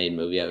most well-made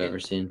movie I've ever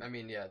seen. I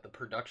mean, yeah, the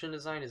production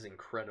design is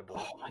incredible.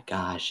 Oh my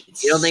gosh!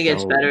 You don't think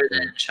it's so better good.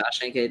 than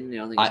Shawshank, Aiden? You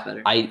don't think it's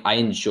better? I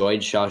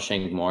enjoyed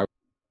Shawshank more.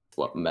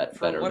 What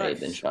better what made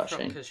I've than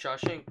Shawshank? Because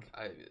Shawshank,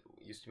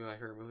 used to be my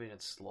favorite movie, and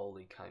it's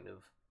slowly kind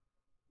of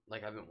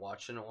like I haven't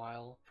watched in a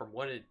while. From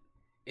what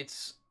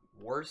it's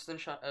worse than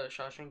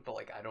Shawshank, but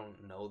like I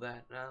don't know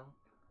that now.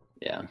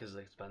 Yeah. Because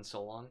it's been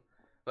so long.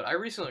 But I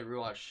recently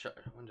rewatched.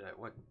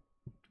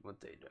 What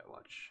day did I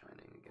watch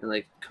Shining again?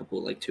 Like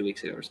 2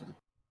 weeks ago or something.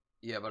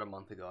 Yeah, about a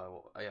month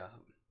ago. Yeah,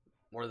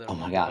 more than. Oh a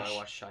my month gosh. ago, I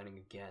watched Shining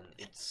again.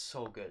 It's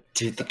so good.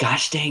 Dude,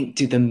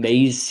 the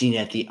maze scene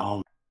at the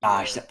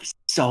gosh, Yeah. that was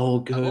so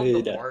good. I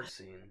love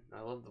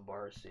the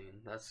bar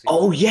scene. That's.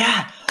 Oh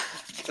yeah.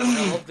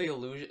 I love the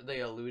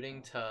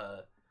alluding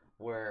to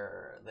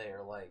where they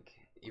are like.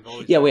 You've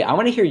always. Yeah, wait. I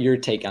want to hear your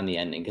take on the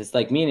ending because,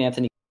 like, me and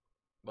Anthony,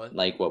 What?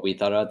 like, what we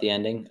thought about the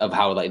ending of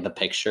how, like, the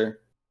picture.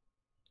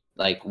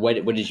 Like, what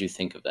did you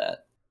think of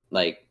that?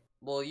 Like,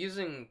 Well,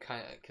 using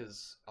kind of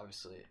because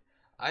obviously,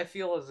 I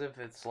feel as if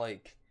it's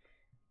like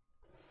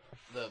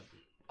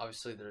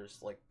obviously there's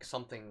like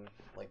something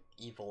like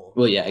evil.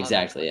 well, yeah,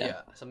 exactly,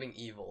 yeah. Something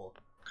evil,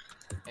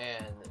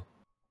 and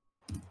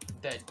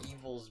that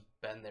evil's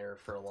been there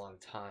for a long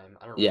time.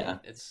 I don't. Really, Yeah.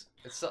 It's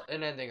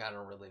an ending. I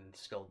don't really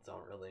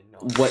know.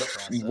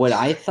 What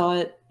I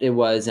thought it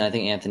was, and I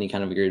think Anthony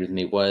kind of agreed with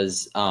me,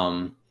 was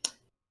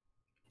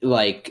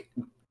like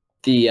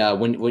the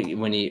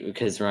when he,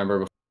 because remember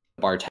before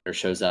the bartender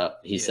shows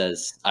up, he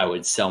says, I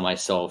would sell my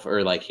soul for,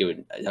 or like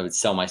I would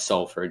sell my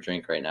soul for a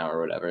drink right now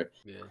or whatever.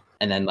 Yeah.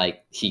 And then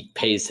like he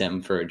pays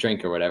him for a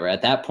drink or whatever.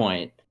 At that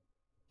point,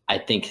 I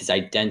think his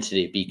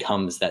identity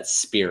becomes that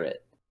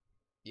spirit.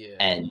 Yeah.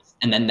 And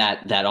then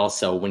that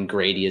also, when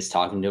Grady is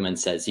talking to him and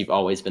says, you've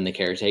always been the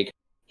caretaker,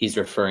 he's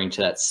referring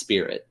to that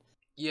spirit.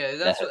 Yeah,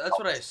 that's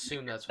what I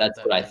assume. That's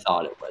what I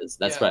thought it was.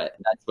 That's what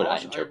I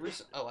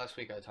interpreted. Last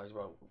week I talked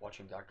about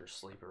watching Doctor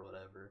Sleep or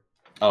whatever.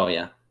 Oh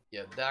yeah.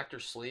 Yeah, Doctor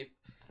Sleep.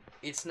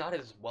 It's not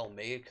as well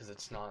made because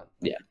it's not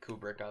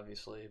Kubrick,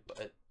 obviously,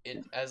 but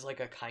it as like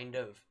a kind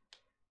of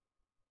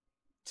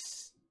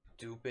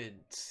stupid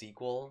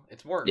sequel.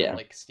 It's more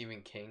like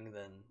Stephen King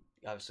than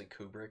obviously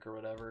Kubrick or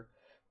whatever.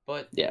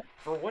 But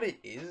for what it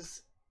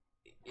is,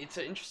 it's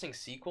an interesting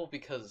sequel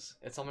because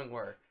it's something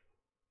where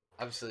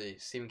obviously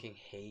Stephen King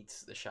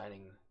hates the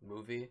Shining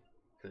movie.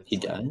 He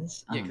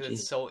does? Yeah, because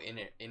it's so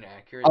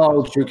inaccurate.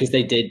 Oh, true, because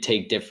they did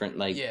take different,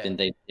 like, and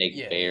they take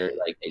they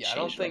changed. I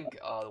don't think,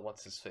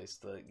 what's his face,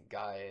 the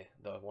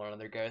one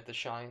other guy at the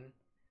Shine,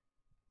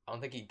 I don't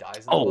think he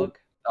dies in the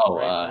book. Oh,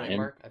 right, him?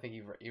 Mark? I think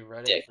you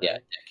read Dick, it,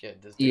 right?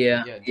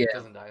 Dick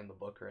doesn't die in the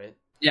book, right?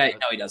 Yeah,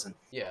 no, he doesn't.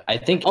 Yeah. I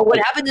think. Oh, what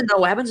happens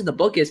in the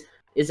book is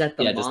that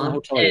the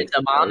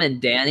the mom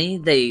and Danny,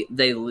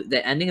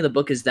 the ending of the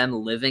book is them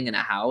living in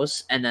a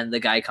house, and then the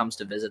guy comes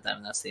to visit them,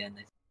 and that's the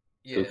ending.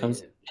 Yeah, Who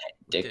comes?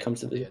 Dick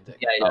comes to visit. Dick.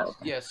 Yeah, he does.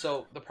 Yeah,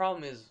 so the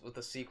problem is with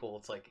the sequel,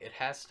 it's like it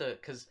has to,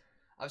 because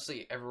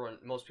obviously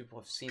most people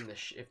have seen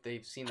if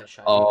they've seen the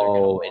Shining, they're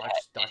gonna watch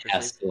Doctor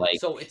Sleep.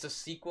 So it's a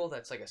sequel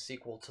that's like a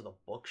sequel to the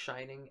book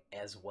Shining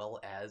as well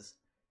as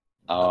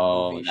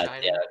the movie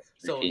Shining.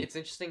 So it's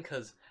interesting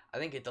because I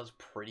think it does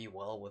pretty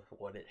well with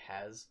what it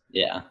has.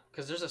 Yeah.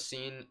 Because there's a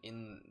scene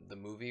in the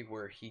movie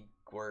where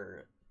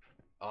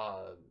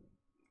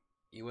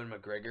Ewan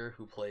McGregor,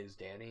 who plays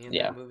Danny in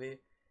that movie,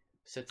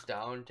 sits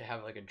down to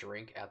have like a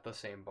drink at the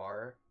same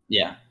bar.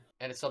 Yeah.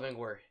 And it's something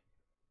where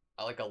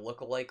like a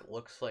lookalike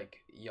looks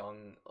like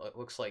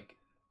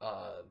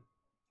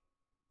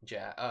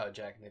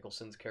Jack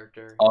Nicholson's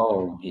character.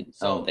 Oh,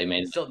 they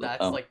made it. So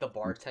that's like the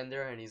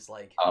bartender, and he's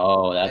like,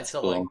 oh, that's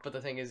cool. Like, but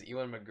the thing is,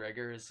 Ewan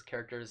McGregor's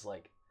character is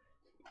like,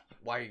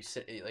 why are you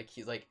sitting? Like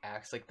he like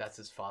acts like that's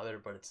his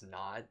father, but it's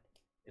not.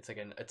 It's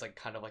like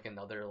kind of like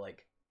another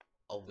like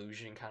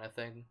illusion kind of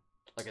thing,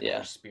 like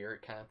another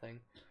spirit kind of thing.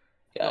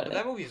 But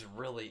that movie is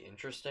really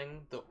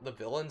interesting. The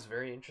villain's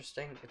very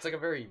interesting. It's like a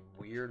very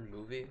weird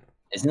movie.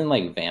 Isn't it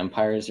like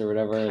vampires or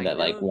whatever that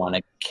like want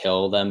to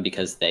kill them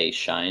because they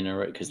shine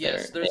or because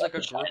there's like a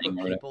group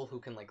of people who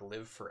can like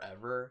live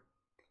forever,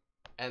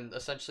 and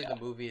essentially the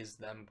movie is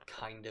them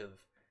kind of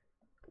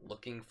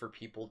looking for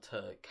people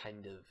to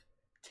kind of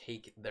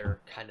take their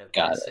kind of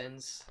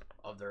essence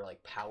of their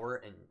like power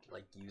and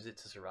like use it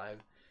to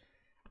survive.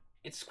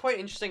 It's quite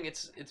interesting.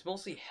 It's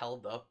mostly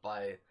held up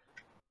by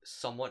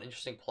somewhat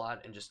interesting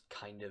plot and just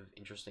kind of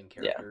interesting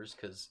characters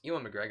because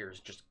Ewan McGregor is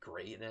just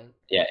great in it.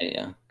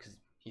 Yeah. Because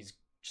he's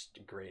just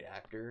a great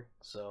actor,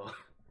 so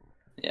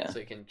so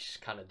he can just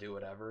kind of do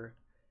whatever.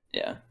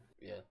 Yeah.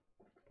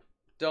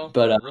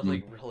 But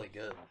really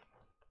good.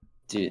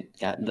 Dude,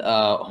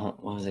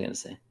 what was I gonna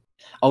say?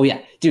 Oh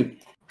yeah, dude,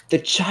 the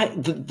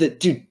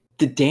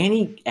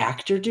Danny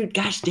actor, dude.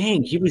 Gosh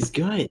dang, he was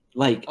good.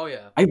 Like, oh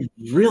yeah, I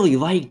really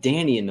liked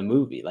Danny in the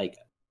movie. Like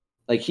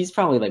he's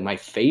probably like my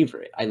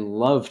favorite. I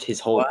loved his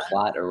whole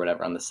plot or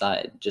whatever on the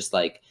side. Just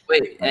like,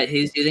 wait,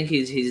 you think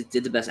he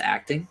did the best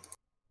acting?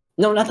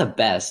 No, not the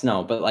best.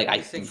 No, but like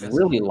I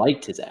really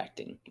liked his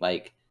acting.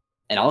 Like,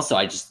 and also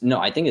I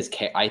think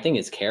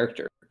his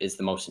character is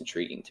the most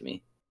intriguing to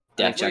me.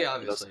 Like Jack Well, yeah,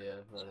 Nicholson.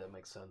 obviously, yeah, that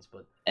makes sense.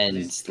 But And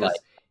because like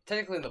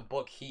technically in the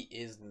book he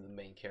is the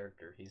main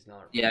character. He's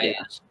not. Yeah,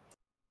 Yeah.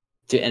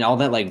 dude, and all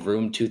that like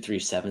Room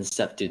 237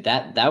 stuff, dude.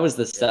 That was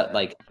the stuff. Yeah.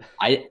 Like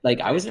I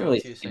I wasn't really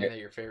you saying scared. that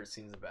your favorite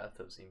scene is the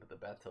bathtub scene, but the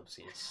bathtub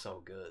scene is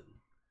so good.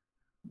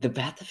 The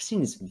bathtub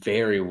scene is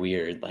very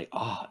weird. Like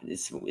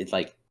it's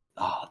like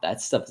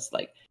that stuff is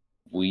like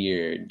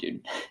weird,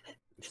 dude.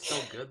 It's so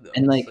good though.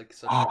 And It's like like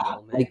such a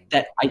well like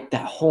made.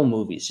 that whole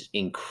movie is just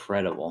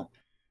incredible.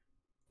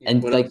 Yeah.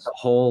 And What like else? the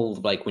whole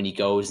like when he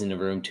goes into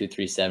room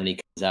 237, he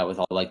comes out with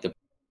all like the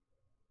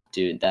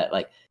dude that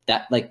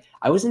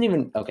I wasn't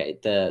even okay.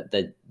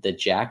 The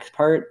Jack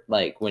part,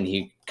 like when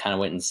he kind of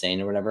went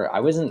insane or whatever, I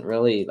wasn't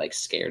really like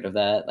scared of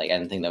that. Like I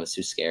didn't think that was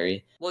too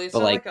scary. Well, it's But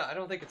not like I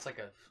don't think it's like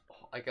a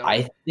like a,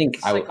 I think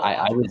it's a I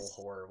psychological was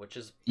horror, which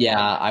is yeah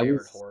probably my I favorite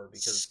was horror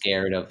because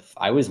scared of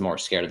I was more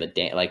scared of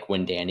the like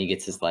when Danny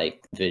gets his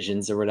like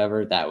visions or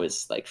whatever. That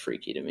was like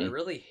freaky to I me.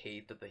 really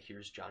hate that the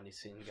Here's Johnny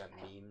scene got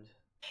memed.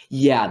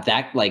 Yeah,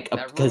 that like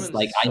That because ruins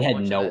like I so had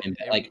much of no that.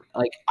 impact. It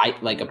I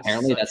like ruins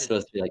apparently such that's a.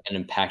 supposed to be like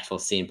an impactful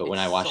scene, but when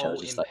It's I watched it, I so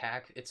was just like,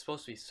 It's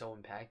supposed to be so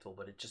impactful,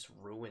 but it just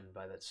ruined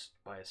by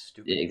by a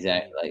stupid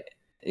exactly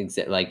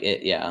meme. like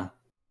it, yeah,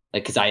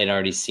 like because I had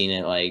already seen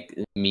it like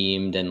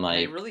memed and And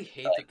I like really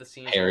hate that the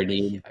scene is called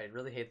parodied. I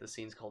really hate the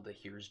scene's called the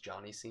Here's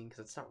Johnny scene because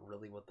it's not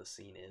really what the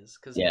scene is.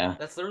 Because Yeah,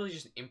 that's literally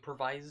just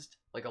improvised,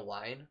 like a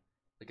line.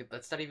 Like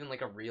that's not even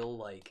like a real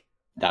like.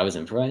 that was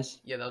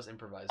improvised. Yeah, that was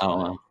improvised Oh,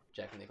 by wow.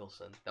 Jack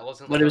Nicholson. That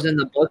wasn't But like it was in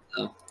the book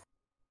though.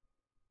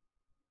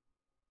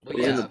 Well, It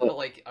was in the yeah, book. but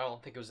like I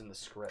don't think it was in the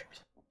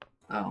script.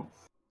 Oh.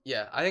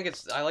 Yeah, I think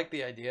it's. I like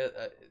the idea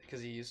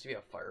because he used to be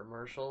a fire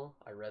marshal.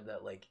 I read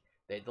that like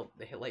they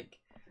had like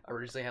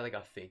originally had like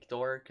a fake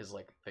door because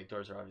like fake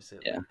doors are obviously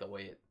Yeah. like the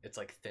way it's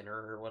like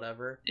thinner or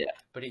whatever. Yeah.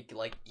 But he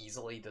like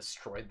easily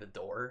destroyed the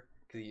door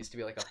because he used to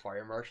be like a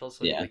fire marshal,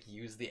 so Yeah. he like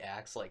used the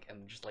axe like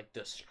and just like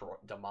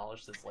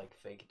demolish this like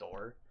fake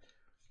door.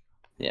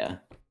 Yeah,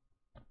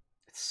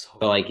 It's so.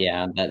 but like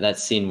yeah, that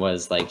scene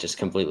was like just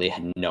completely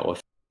had no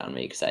effect on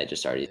me because I had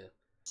just already Yeah.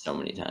 so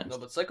many times. No,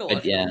 but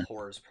psychological yeah.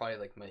 horror is probably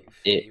like my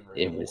It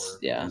favorite was horror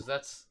yeah because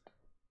that's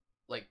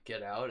like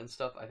Get Out and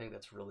stuff. I think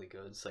that's really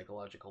good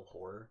psychological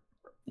horror.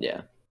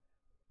 yeah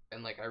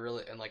And like I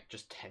really and like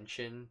just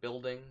tension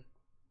building.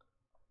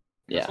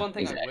 yeah That's one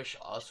thing exactly. I wish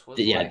Us was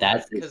Yeah, like,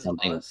 that's because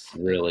something Us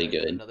really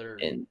good another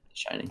in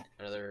Shining.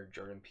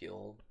 Jordan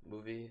Peele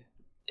movie.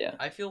 Yeah.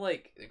 I feel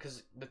like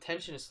because the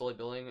tension is slowly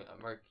building.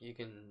 Mark, you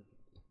can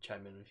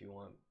chime in if you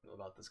want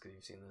about this because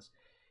you've seen this.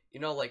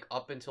 You know, like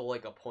up until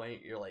like a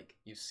point, you're like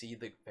you see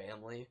the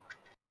family,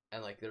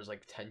 and like there's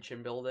like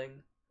tension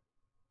building,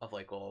 of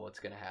like, well, what's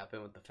gonna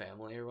happen with the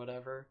family or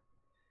whatever.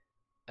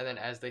 And then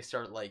as they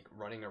start like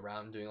running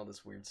around doing all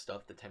this weird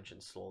stuff, the tension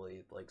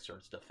slowly like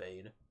starts to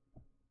fade.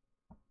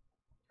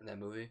 In that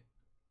movie,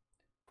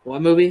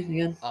 What movie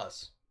again?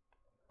 Us.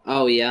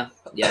 Oh yeah.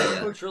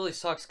 Yeah. Which really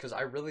sucks because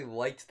I really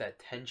liked that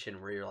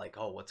tension where you're like,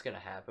 oh, what's gonna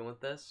happen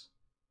with this?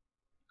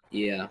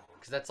 Yeah.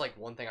 Because that's like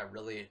one thing I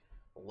really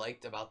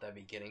liked about that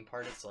beginning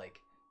part. It's like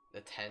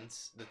the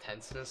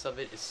tenseness of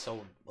it is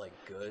so like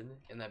good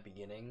in that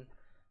beginning,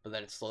 but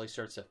then it slowly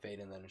starts to fade,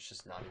 and then it's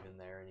just not even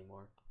there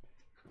anymore.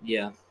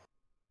 Yeah.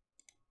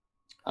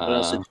 What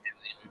else?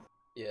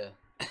 Yeah,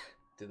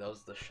 dude, that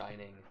was The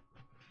Shining.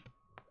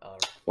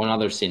 One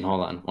other scene.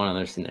 Hold on. One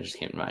other scene that just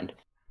came to mind.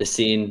 The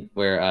scene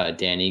where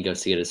Danny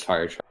goes to get his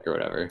fire truck or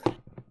whatever,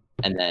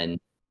 and then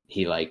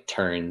he like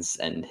turns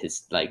and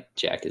his like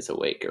Jack is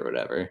awake or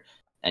whatever,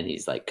 and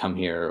he's like, "Come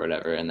here" or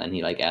whatever, and then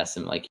he like asks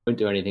him like, "You wouldn't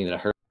do anything that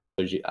hurt,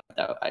 would you?"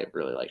 I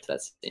really liked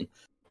that scene.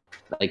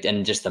 Like,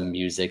 and just the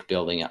music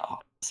building. Oh,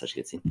 such a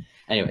good scene.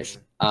 Anyways,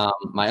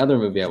 my other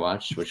movie I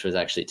watched, which was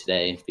actually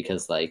today,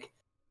 because like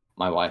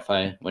my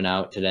Wi-Fi went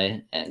out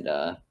today, and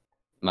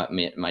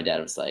my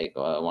dad was like,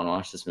 "Want to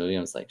watch this movie?"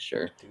 I was like,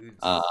 "Sure." Dude,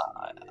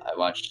 I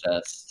watched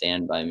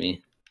Stand by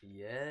Me,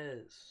 Yes,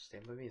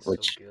 Stand By Me is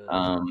which so good.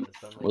 But it's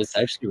been, like, was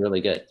actually really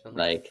good. It's been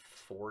Like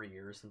 4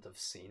 years since I've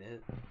seen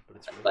it, but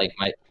it's really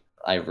like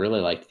I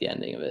really liked the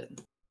ending of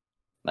it.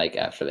 Like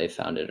after they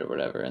found it or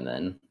whatever, and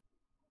then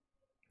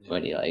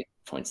when he like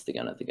points the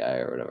gun at the guy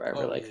or whatever, I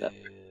really like that.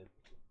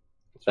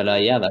 It's But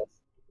really yeah, good.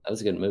 that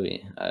was a good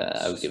movie.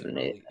 I would It's give it an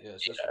really, 8. yeah,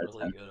 it's just 8 out of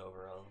really 10. good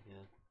overall. Yeah,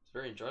 it's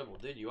very enjoyable,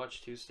 dude. You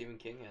watched 2 Stephen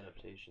King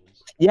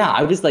adaptations. Yeah,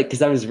 I was like,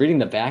 because I was reading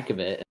the back of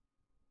it.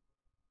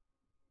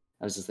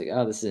 I was just like,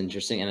 oh, this is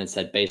interesting. And it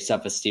said based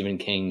off a Stephen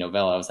King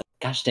novella. I was like,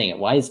 gosh dang it,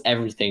 why is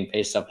everything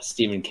based off a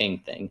Stephen King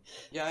thing?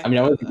 Yeah, I mean,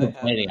 I wasn't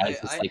complaining. I was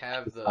I just like,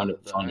 have I found it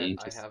funny.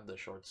 I Just, have the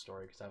short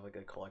story because I have like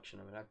a collection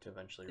of it. I have to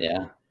eventually read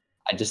yeah. it.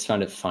 I just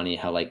found it funny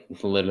how like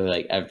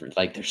literally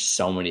like there's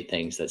so many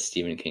things that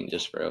Stephen King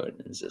just wrote.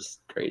 It's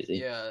just crazy.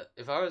 Yeah,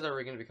 if I was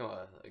ever gonna become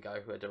a guy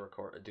who had to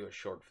do a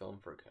short film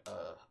for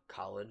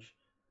college,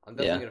 I'm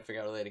definitely gonna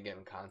figure out a way to get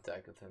in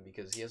contact with him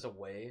because he has a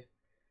way.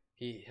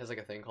 He has like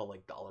a thing called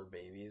like Dollar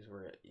Babies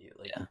where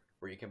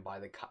where you can buy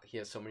he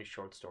has so many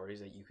short stories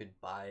that you could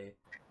buy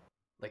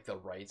like the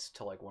rights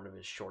to like one of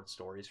his short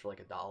stories for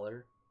like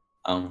 $1.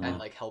 and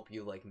like help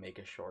you like make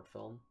a short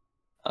film.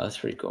 Oh, that's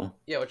pretty cool.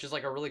 Yeah, which is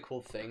like a really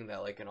cool thing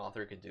that like an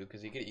author could do,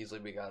 because he could easily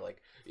be a guy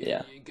like,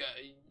 Yeah. you got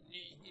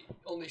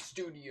only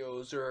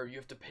studios, or you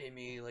have to pay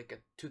me like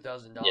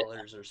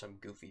 $2,000 or some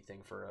goofy thing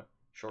for a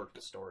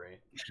short story.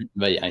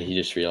 But yeah, he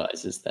just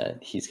realizes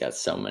that he's got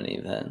so many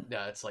that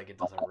Yeah, it's like it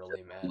doesn't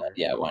really matter.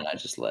 yeah, why not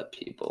just let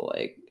people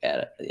like add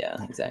it?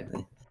 Yeah,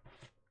 exactly.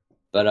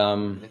 But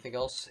Anything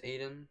else,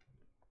 Aiden?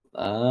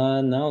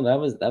 no,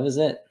 that was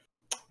it.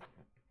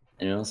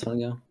 Anyone else want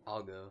to go?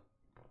 I'll go.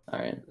 All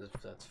right.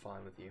 If that's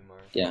fine with you,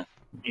 Mark. Yeah.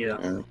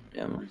 Yeah.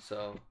 Yeah. Mark.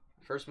 So,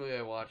 first movie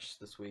I watched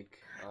this week,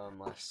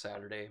 last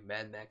Saturday,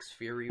 Mad Max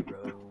Fury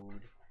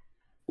Road.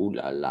 Ooh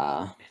la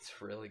la.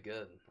 It's really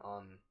good.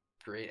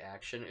 Great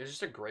action. It was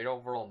just a great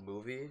overall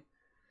movie.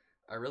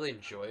 I really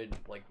enjoyed,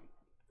 like,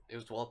 it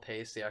was well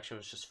paced. The action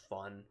was just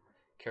fun.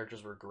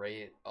 Characters were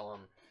great.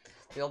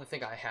 The only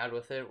thing I had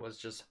with it was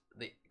just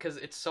because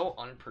it's so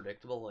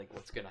unpredictable, like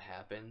what's gonna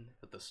happen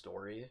with the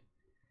story.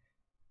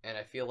 And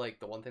I feel like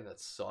the one thing that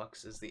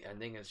sucks is the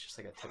ending is just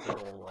like a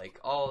typical like,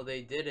 oh,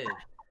 they did it.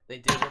 They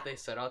did what they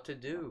set out to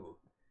do.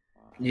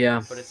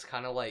 Yeah. But it's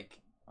kind of like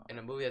in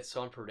a movie that's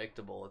so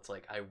unpredictable. It's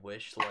like I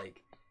wish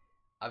like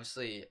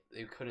obviously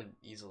they couldn't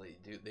easily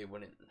do. They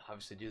wouldn't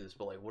obviously do this.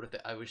 But like, what if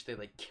I wish they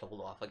like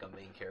killed off like a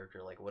main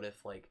character? Like, what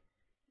if like,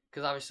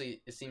 because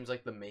obviously it seems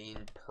like the main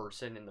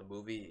person in the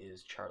movie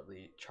is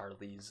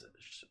Charlize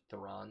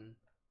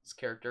Theron's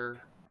character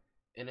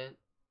in it,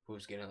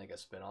 who's getting like a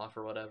spin-off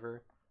or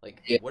whatever.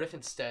 Like, Yeah. what if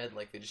instead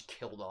like they just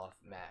killed off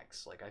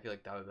Max? Like, I feel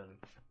like that would have been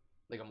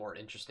like a more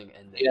interesting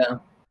ending. Yeah.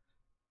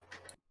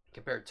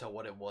 Compared to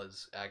what it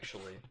was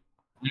actually.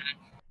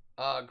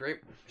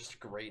 Just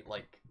great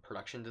like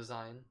production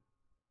design.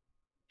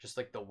 Just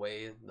like the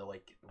way the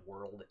like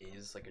world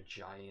is like a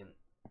giant,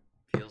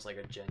 feels like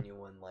a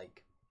genuine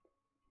like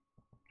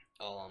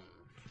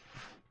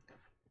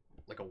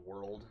a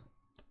world.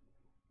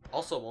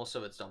 Also, most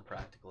of it's done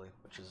practically,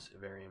 which is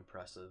very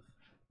impressive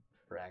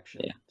for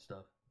action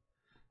stuff.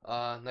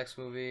 Next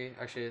movie,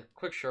 actually, a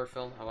quick short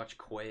film. I watched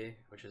Quay,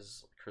 which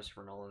is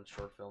Christopher Nolan's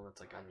short film.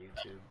 It's like on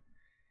YouTube.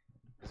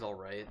 It's all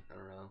right. I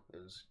don't know.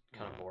 It was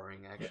kind of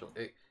boring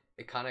actually.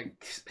 It kind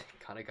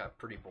of got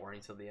pretty boring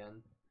till the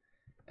end,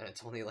 and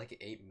it's only like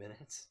 8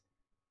 minutes,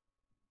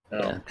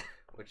 Yeah.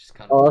 which is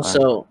kind of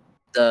Also,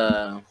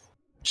 the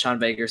Sean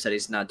Baker said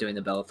he's not doing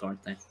the Bella Thorne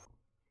thing.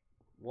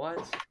 what?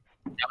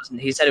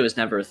 He said it was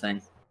never a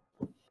thing.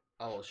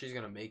 Oh well, she's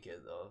gonna make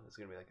it though. It's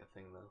gonna be like a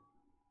thing though.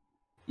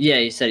 Yeah,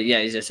 he said.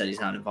 Yeah, he just said he's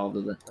not involved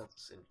with it.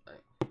 That's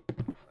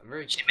I'm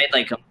very. She made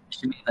like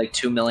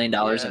 $2 million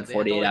in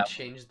 48 hours.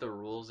 Change the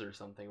rules or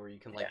something where you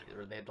can like,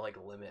 or they had to like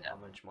limit how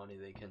much money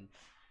they can.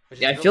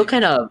 Yeah, I feel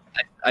kind of.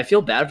 I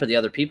feel bad for the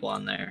other people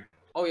on there.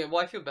 Oh yeah,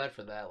 well I feel bad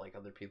for that. Like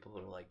other people who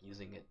are like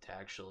using it to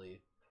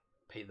actually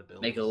pay the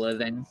bills, Make a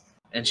living,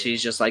 and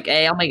she's just like,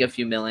 "Hey, I'll make a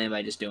few million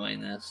by just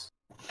doing this."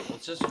 Well,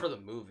 it's just for the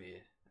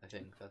movie. I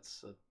think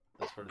that's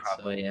what it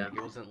Probably, said. yeah. Like,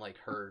 it wasn't like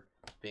her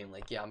being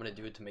like, "Yeah, I'm gonna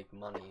do it to make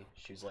money."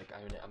 She's like,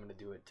 "I'm gonna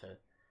do it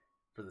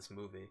for this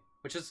movie,"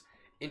 which is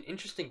an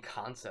interesting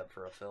concept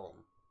for a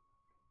film.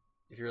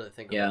 If you really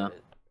think about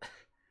it,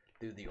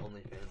 dude, the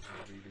OnlyFans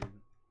movie,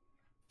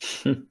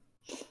 dude.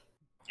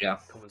 Yeah.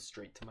 Coming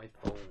straight to my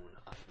phone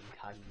on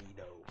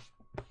incognito.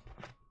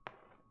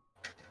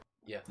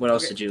 Yeah. What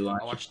else did you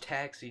watch? I watched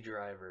Taxi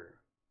Driver.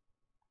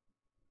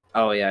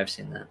 Oh yeah, I've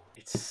seen that.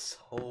 It's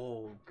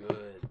so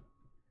good.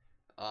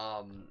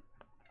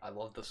 I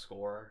love the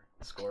score.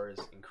 The score is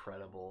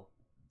incredible.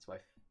 It's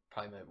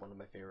probably one of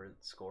my favorite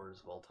scores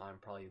of all time.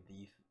 Probably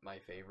my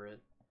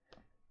favorite.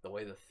 The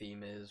way the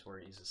theme is, where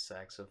he uses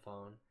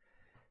saxophone.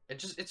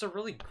 It's a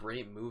really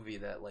great movie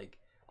that, like,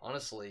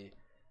 honestly,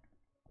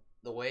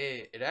 the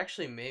way it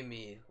actually made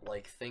me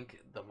like think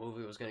the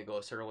movie was gonna go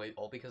a certain way,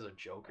 all because of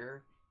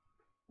Joker.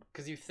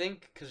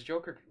 Because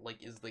Joker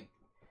like is like,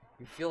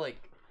 you feel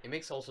like it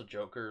makes also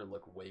Joker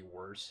look way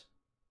worse.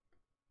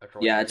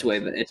 Yeah, it's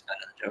better than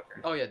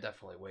Joker. Oh yeah,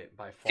 definitely.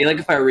 By far. I feel like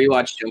if I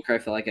rewatch Joker, I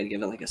feel like I'd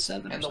give it like a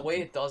 7. And the way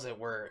it does it,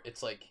 where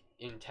it's like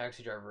in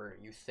Taxi Driver,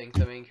 you think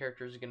the main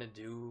character is gonna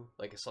do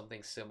like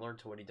something similar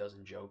to what he does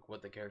in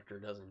what the character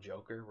does in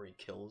Joker, where he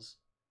kills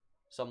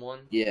someone.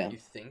 Yeah. You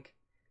think.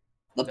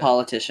 The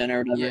politician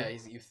or whatever. Yeah,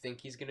 you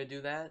think he's gonna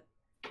do that,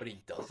 but he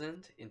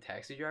doesn't in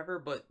Taxi Driver.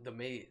 But the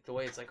way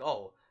it's like,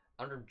 oh,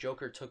 under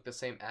Joker took the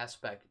same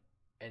aspect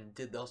and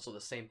did also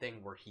the same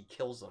thing where he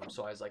kills them.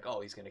 So I was like,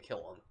 oh, he's gonna kill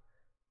him,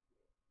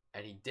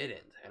 and he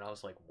didn't, and I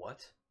was like,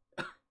 what?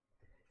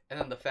 And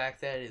then the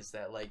fact that is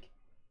that like,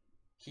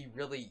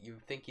 you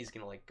think he's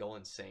gonna like go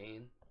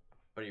insane,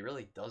 but he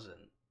really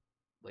doesn't.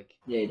 Like,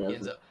 yeah, he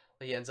does.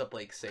 He ends up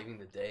like saving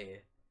the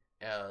day.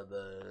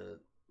 The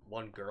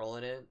one girl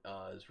in it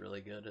is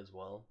really good as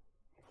well.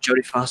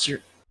 Jodie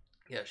Foster.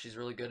 Yeah, she's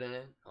really good in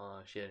it.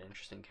 She had an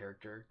interesting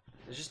character.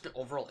 It's just an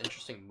overall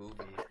interesting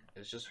movie.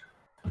 It's just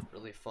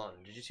really fun.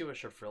 Did you see what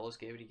Shafrillos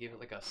gave it? He gave it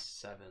like a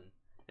 7, and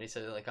he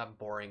said it like got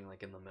boring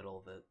like in the middle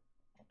of it.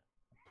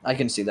 I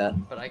can see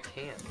that. But I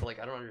can't. Like,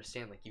 I don't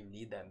understand. Like, you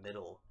need that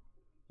middle.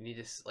 You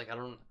need to like, I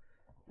don't.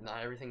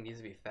 not everything needs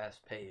to be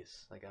fast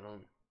paced. Like I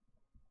don't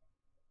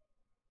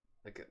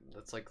like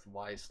that's like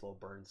why slow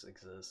burns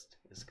exist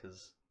is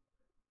because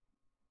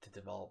to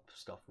develop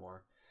stuff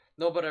more.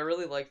 No, but I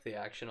really like the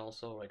action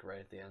also, like right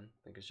at the end.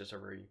 Like it's just a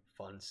very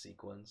fun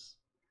sequence.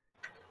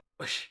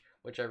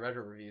 Which I read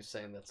a review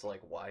saying that's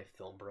like why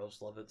film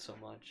bros love it so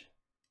much.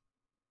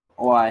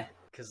 Why?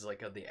 Because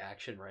like of the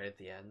action right at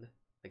the end.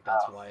 Like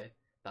that's why.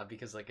 Not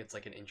because like it's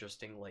like an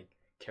interesting like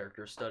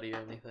character study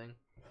or anything.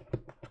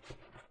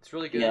 It's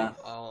really good. Yeah.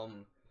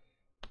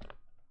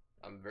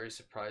 I'm very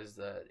surprised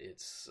that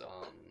it's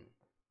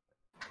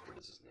what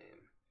is his name?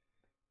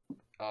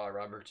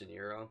 Robert De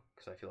Niro,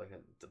 because I feel like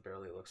it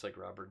barely looks like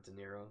Robert De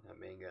Niro, that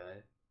main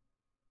guy.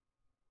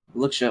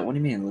 Looks. What do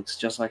you mean? It looks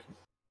just like.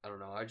 I don't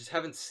know. I just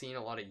haven't seen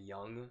a lot of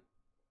young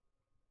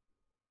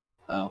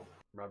Oh.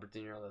 Robert De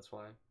Niro. That's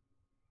why.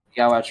 You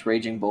gotta watch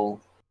Raging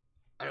Bull.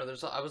 I know.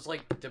 I was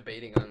like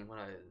debating on when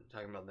I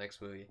talking about the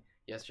next movie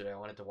yesterday. I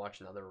wanted to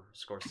watch another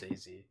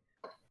Scorsese,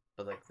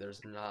 but like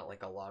there's not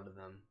like a lot of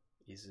them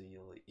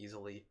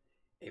easily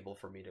able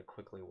for me to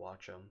quickly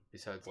watch them.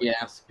 Besides like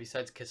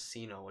besides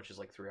Casino, which is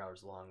like 3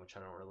 hours long, which I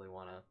don't really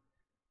want to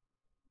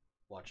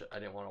watch. I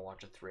didn't want to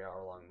watch a 3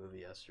 hour long movie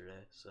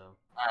yesterday, so.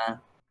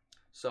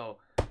 So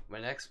my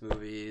next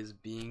movie is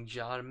Being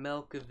John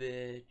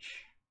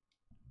Malkovich.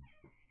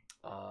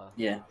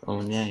 Yeah.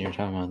 Oh yeah, you're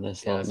talking about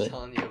this a Yeah, I was little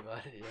bit. telling you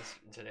about it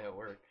today at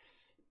work.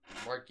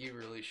 Mark, you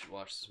really should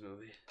watch this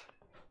movie.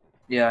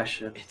 Yeah, I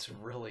should. It's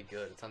really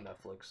good. It's on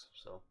Netflix,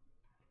 so.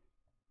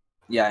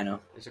 Yeah, I know.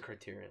 It's a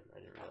Criterion. I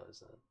didn't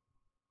realize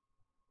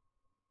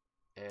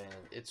that.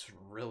 And it's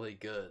really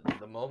good.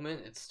 The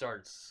moment it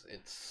starts,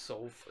 it's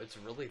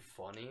really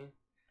funny.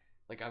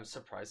 Like I'm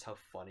surprised how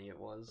funny it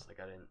was. Like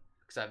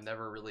because I've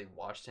never really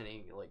watched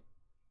any like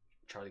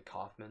Charlie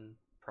Kaufman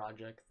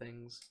project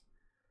things.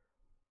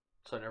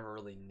 So I never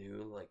really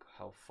knew like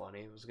how funny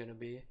it was gonna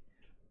be.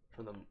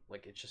 From the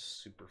like, it's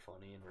just super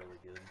funny and really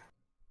good.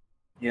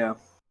 Yeah.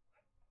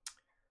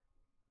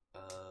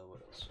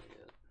 What else we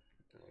got?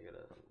 I got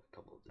a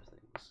couple of other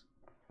things.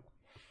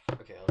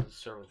 Okay, I'll just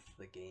start with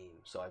the game.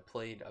 So I've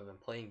been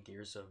playing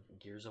Gears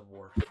of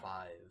War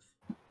 5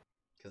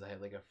 because I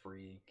had like a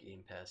free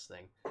Game Pass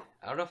thing.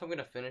 I don't know if I'm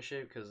gonna finish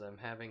it because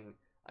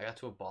I got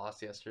to a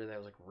boss yesterday that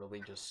was like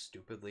really just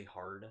stupidly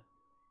hard.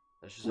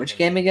 Which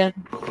game again?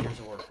 Gears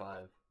of War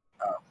 5.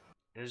 Oh.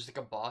 And there's like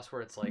a boss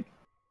where it's like,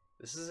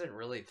 this isn't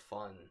really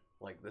fun.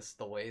 Like this,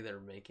 the way they're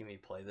making me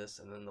play this,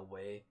 and then the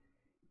way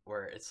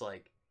where it's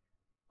like,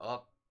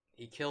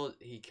 he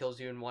kills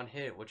you in one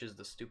hit, which is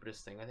the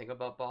stupidest thing I think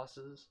about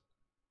bosses.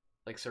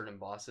 Like certain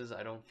bosses,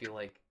 I don't feel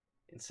like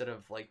instead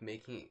of like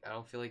I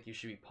don't feel like you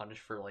should be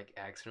punished for like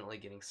accidentally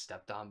getting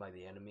stepped on by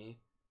the enemy,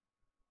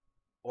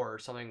 or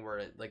something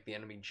where like the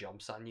enemy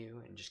jumps on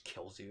you and just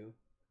kills you.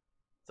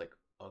 It's like,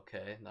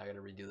 okay, now I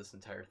gotta redo this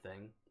entire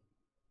thing.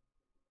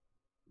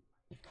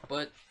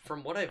 But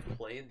from what I've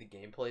played, the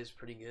gameplay is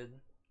pretty good.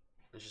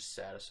 It's just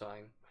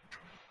satisfying.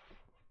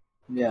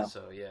 Yeah.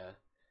 So yeah,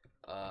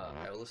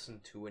 I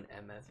listened to an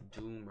MF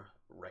Doom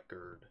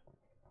record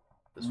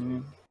this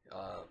week.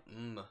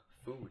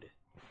 Food.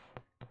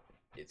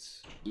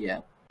 It's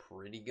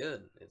pretty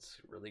good. It's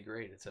really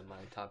great. It's in my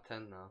top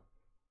 10 now.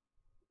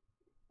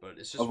 But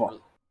it's just of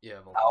all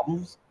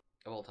albums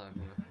of all time.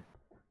 Yeah.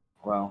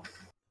 Wow.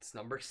 It's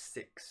number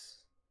 6.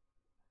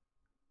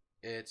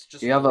 It's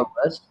just. Do you have a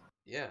list?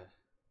 Yeah,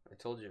 I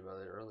told you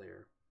about it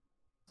earlier.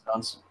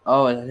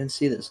 Oh, I didn't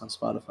see this on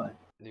Spotify. What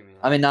do you mean?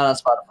 I mean, not on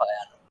Spotify.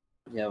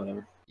 Yeah,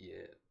 whatever.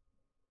 Yeah.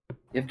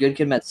 You have Good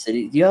Kid, Mad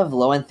City. Do you have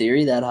Low End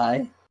Theory that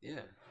high? Yeah.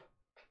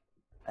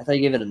 I thought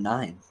you gave it a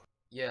 9.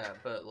 Yeah,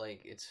 but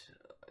like it's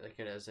like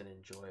it as an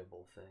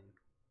enjoyable thing.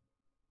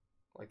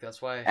 Like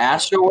that's why.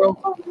 Astroworld.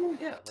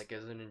 Yeah, like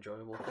as an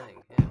enjoyable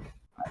thing. Yeah.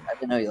 I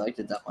didn't know you liked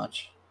it that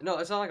much. No,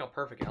 it's not like a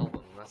perfect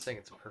album. I'm not saying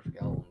it's a perfect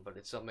album, but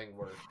it's something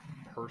where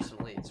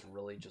personally it's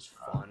really just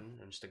fun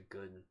and just a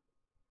good.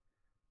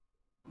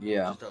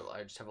 Yeah.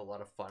 I just have a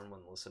lot of fun when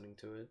listening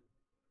to it.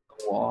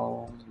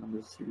 Wall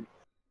number 3.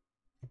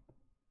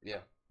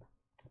 Yeah.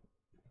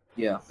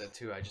 Yeah. That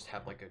too. I just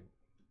have like a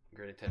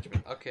great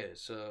attachment. Okay,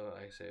 so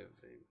I say.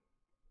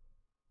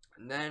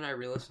 And then I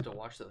re-listened to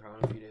Watch the Throne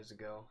a few days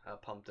ago. I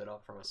pumped it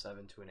up from a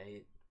 7 to an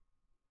 8.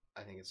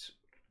 I think it's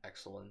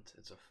excellent.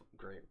 It's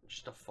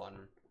just a fun.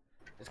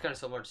 It's kind of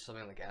similar to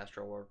something like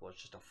Astroworld, but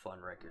it's just a fun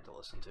record to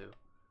listen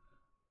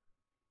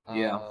to.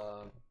 Yeah.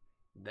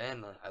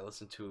 Then I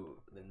listened to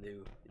the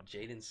new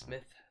Jaden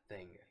Smith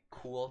thing,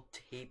 Cool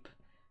Tape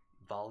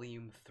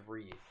Volume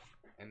 3.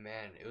 And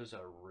man, it was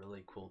a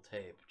really cool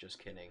tape. Just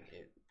kidding,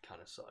 it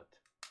kind of sucked.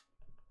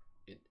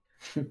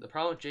 The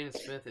problem with Jaden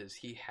Smith is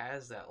he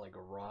has that like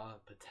raw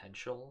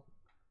potential.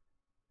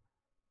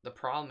 The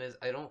problem is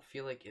I don't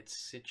feel like it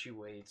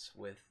situates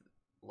with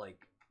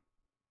like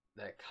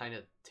that kind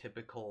of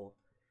typical.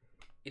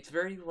 It's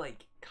very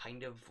like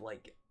kind of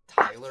like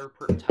Tyler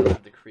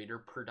the Creator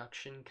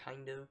production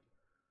kind of,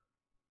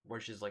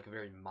 which is like a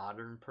very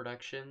modern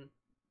production,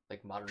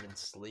 like modern and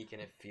sleek,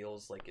 and it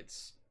feels like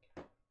it's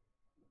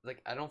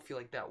like I don't feel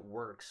like that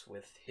works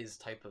with his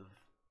type of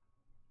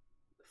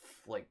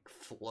like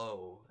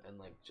flow and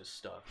like just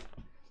stuff.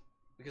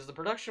 Because the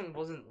production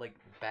wasn't like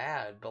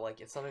bad, but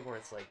like it's something where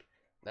it's like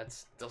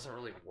that's doesn't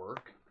really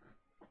work.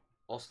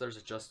 Also, there's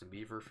a Justin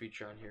Bieber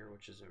feature on here,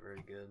 which isn't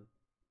very good.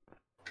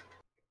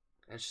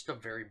 And it's just a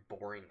very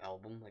boring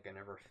album. Like I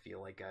never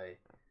feel like I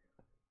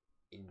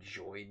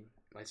enjoyed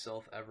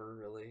myself ever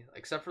really,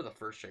 except for the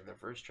first track. The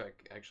first track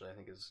actually I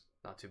think is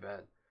not too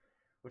bad,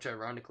 which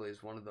ironically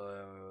is one of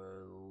the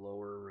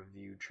lower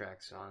review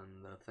tracks on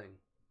the thing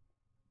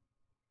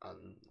on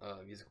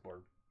Music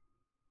Board.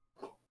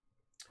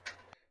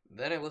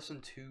 Then I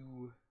listened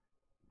to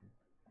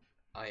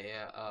I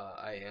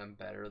Am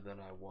Better Than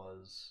I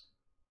Was,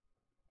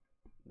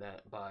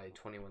 that by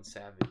 21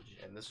 Savage,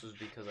 and this was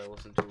because I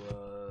listened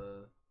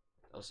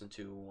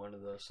to one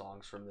of the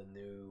songs from the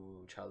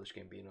new Childish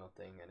Gambino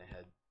thing, and it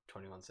had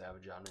 21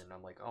 Savage on it, and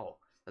I'm like, oh,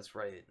 that's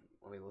right.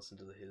 Let me listen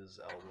to his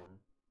album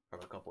from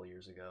a couple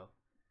years ago.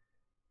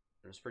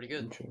 And it's pretty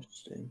good.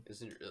 Interesting.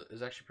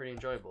 It's actually pretty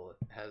enjoyable.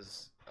 It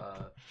has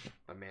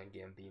my man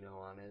Gambino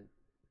on it.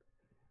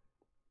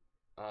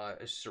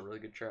 It's just a really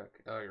good track.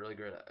 Really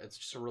great. It's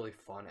just a really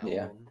fun album.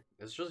 Yeah.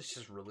 It's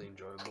just really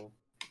enjoyable.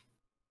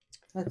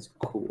 That's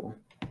cool.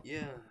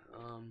 Yeah.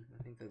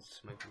 I think that's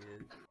might be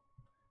it.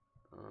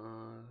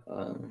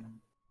 Um,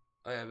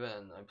 Oh yeah,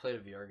 Ben. I played a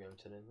VR game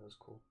today. That was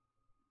cool.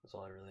 That's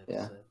all I really have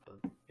Yeah. to say.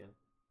 But yeah.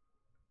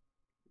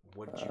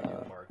 What did you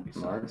do, Mark?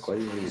 Mark, what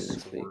did you do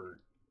this week? Squirt?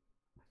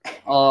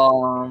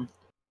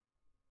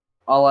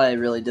 All I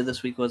really did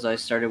this week was I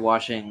started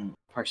watching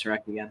Parks and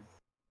Rec again.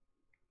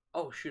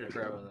 Oh shoot! I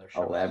forgot about another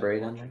show.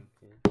 Elaborate on watching.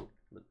 Yeah.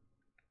 But,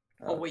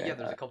 oh wait, Okay, yeah.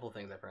 There's a couple of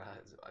things I forgot.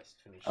 I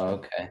finished.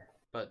 Okay.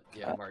 But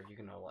yeah, Uh, Mark, you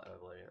can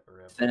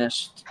elaborate.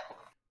 Finished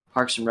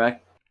Parks and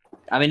Rec.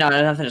 I mean, no, I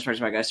didn't finish Parks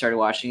and Rec. I started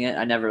watching it.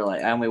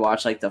 I only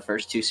watched like the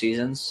first 2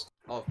 seasons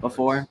Oh, of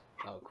before. course.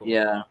 Oh, cool.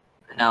 Yeah.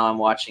 Now I'm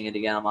watching it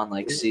again. I'm on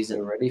like They're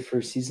season. ready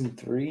for season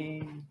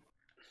 3.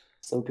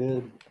 So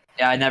good.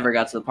 Yeah, I never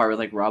got to the part where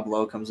like Rob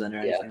Lowe comes in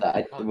or Yeah,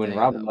 anything. Oh, when dang,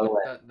 Rob that- Lowe,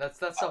 that's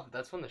stuff.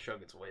 That's when the show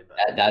gets way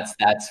better.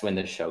 that's when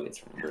the show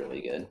gets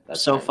really good.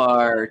 That's So when-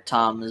 far,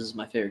 Tom is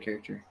my favorite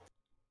character.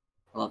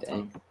 I love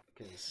Dang. Tom.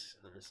 Because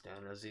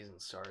understand as season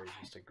started,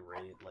 he's just a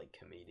great like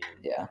comedian.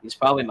 Yeah. He's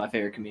probably my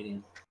favorite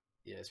comedian.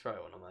 Yeah, it's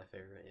probably one of my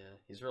favorite. Yeah,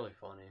 he's really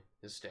funny.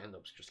 His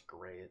stand-up's just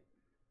great.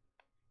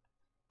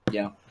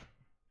 Yeah.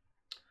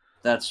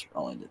 That's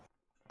all I did.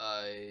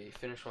 I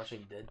finished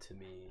watching Dead to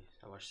Me.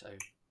 I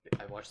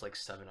watched like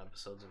 7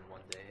 episodes in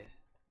one day,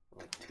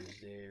 like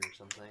Tuesday or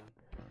something.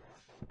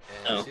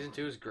 And Oh. season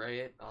 2 is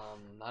great.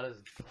 Not as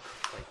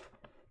like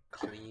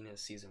clean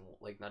as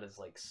not as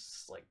like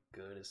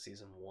good as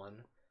season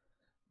 1,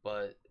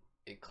 but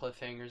it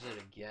cliffhangers it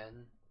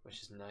again,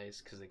 which is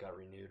nice because it got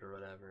renewed or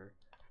whatever.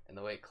 And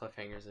the way it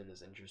cliffhangers it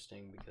is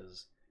interesting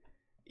because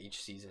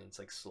each season it's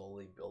like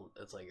slowly built.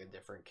 It's like a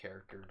different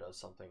character does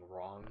something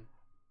wrong,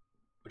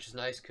 which is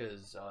nice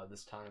because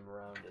this time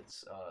around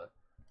it's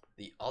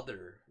the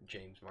other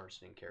James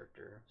Marsden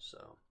character,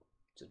 so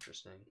it's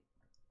interesting.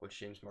 Which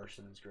James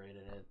Marsden's great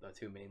in it. The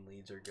 2 main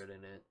leads are good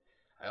in it.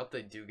 I hope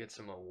they do get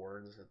some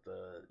awards at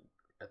the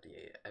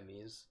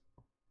Emmys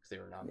because they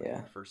were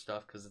nominated for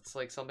stuff. Because it's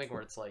like something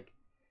where it's like,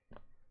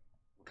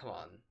 come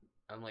on.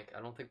 I'm like,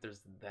 I don't think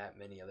there's that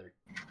many other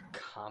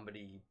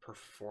comedy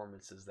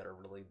performances that are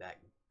really that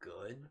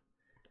good.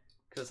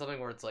 Because it's something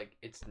where it's like,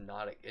 it's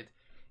not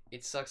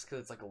it sucks because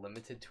it's like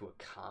limited to a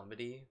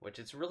comedy, which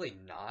it's really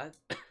not.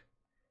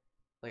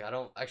 Like I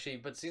don't actually,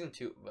 but season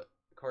 2,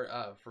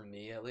 for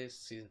me at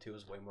least, season 2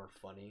 is way more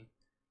funny,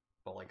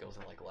 but like it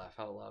wasn't like laugh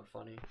out loud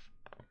funny,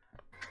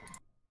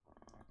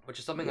 which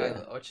is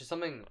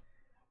something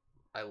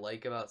I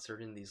like about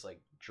certain these like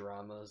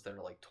dramas that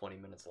are like 20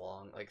 minutes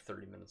long, like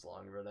 30 minutes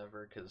long or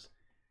whatever. Because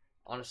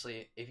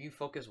honestly, if you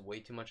focus way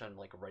too much on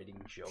like writing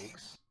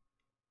jokes,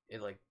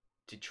 it like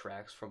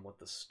detracts from what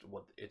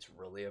it's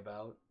really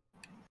about.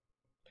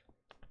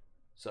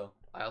 So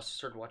I also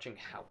started watching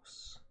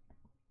House.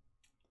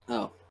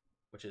 Oh.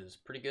 Which is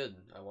pretty good.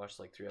 I watched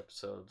like 3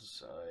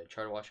 episodes. I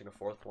tried watching a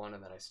 4th one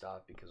and then I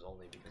stopped because I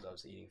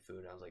was eating food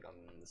and I was like,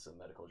 this is a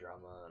medical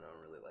drama and I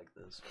don't really like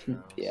this. Right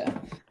now. Yeah.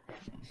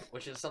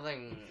 Which is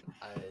something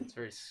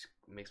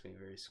makes me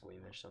very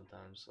squeamish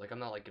sometimes. Like I'm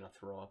not like gonna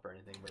throw up or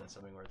anything, but it's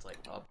something where it's like,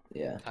 oh,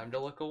 Yeah. time to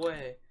look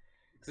away.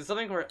 Cause it's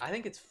something where I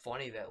think it's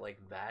funny that like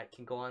that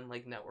can go on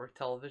like network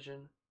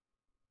television,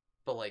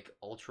 but like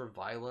ultra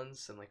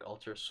violence and like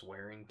ultra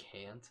swearing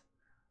can't.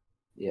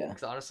 Yeah.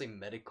 Because honestly,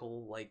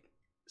 medical like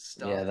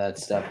stuff. Yeah, that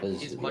stuff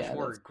is much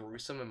more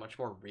gruesome and much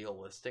more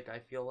realistic, I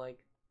feel like.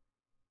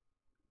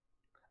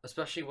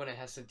 Especially when it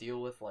has to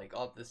deal with like,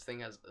 oh, this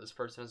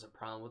person has a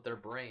problem with their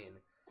brain.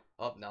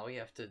 Oh, now we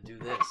have to do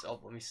this. Oh,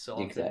 let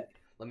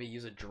me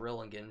use a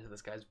drill and get into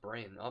this guy's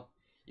brain. Oh,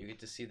 you get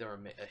to see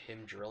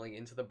him drilling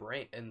into the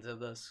brain,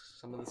 into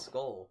some of the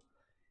skull.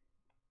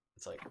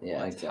 It's like, yeah,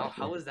 what? exactly.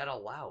 How is that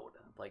allowed?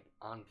 Like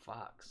on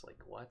Fox, like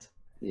what?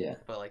 Yeah.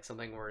 But like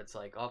something where it's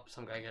like, oh,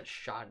 some guy got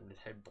shot and his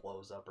head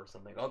blows up or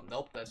something. Oh,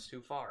 nope, that's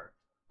too far.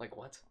 Like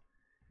what?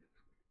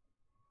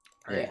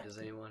 Alright, Yeah. does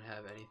anyone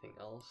have anything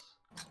else?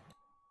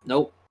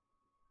 Nope.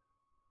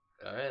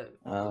 All right.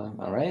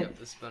 All right. Yep,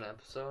 this has been an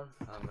episode.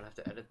 I'm gonna have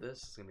to edit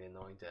this. It's gonna be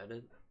annoying to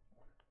edit.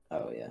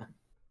 Oh yeah.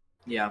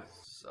 Yeah.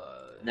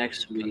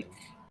 Next Aiden's week.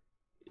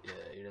 Yeah,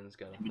 Aiden's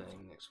got a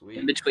thing next week.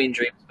 In Between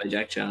Dreams by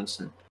Jack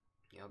Johnson.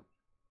 Yep.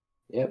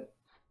 Yep.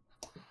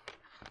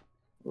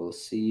 We'll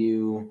see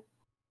you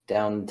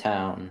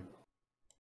downtown.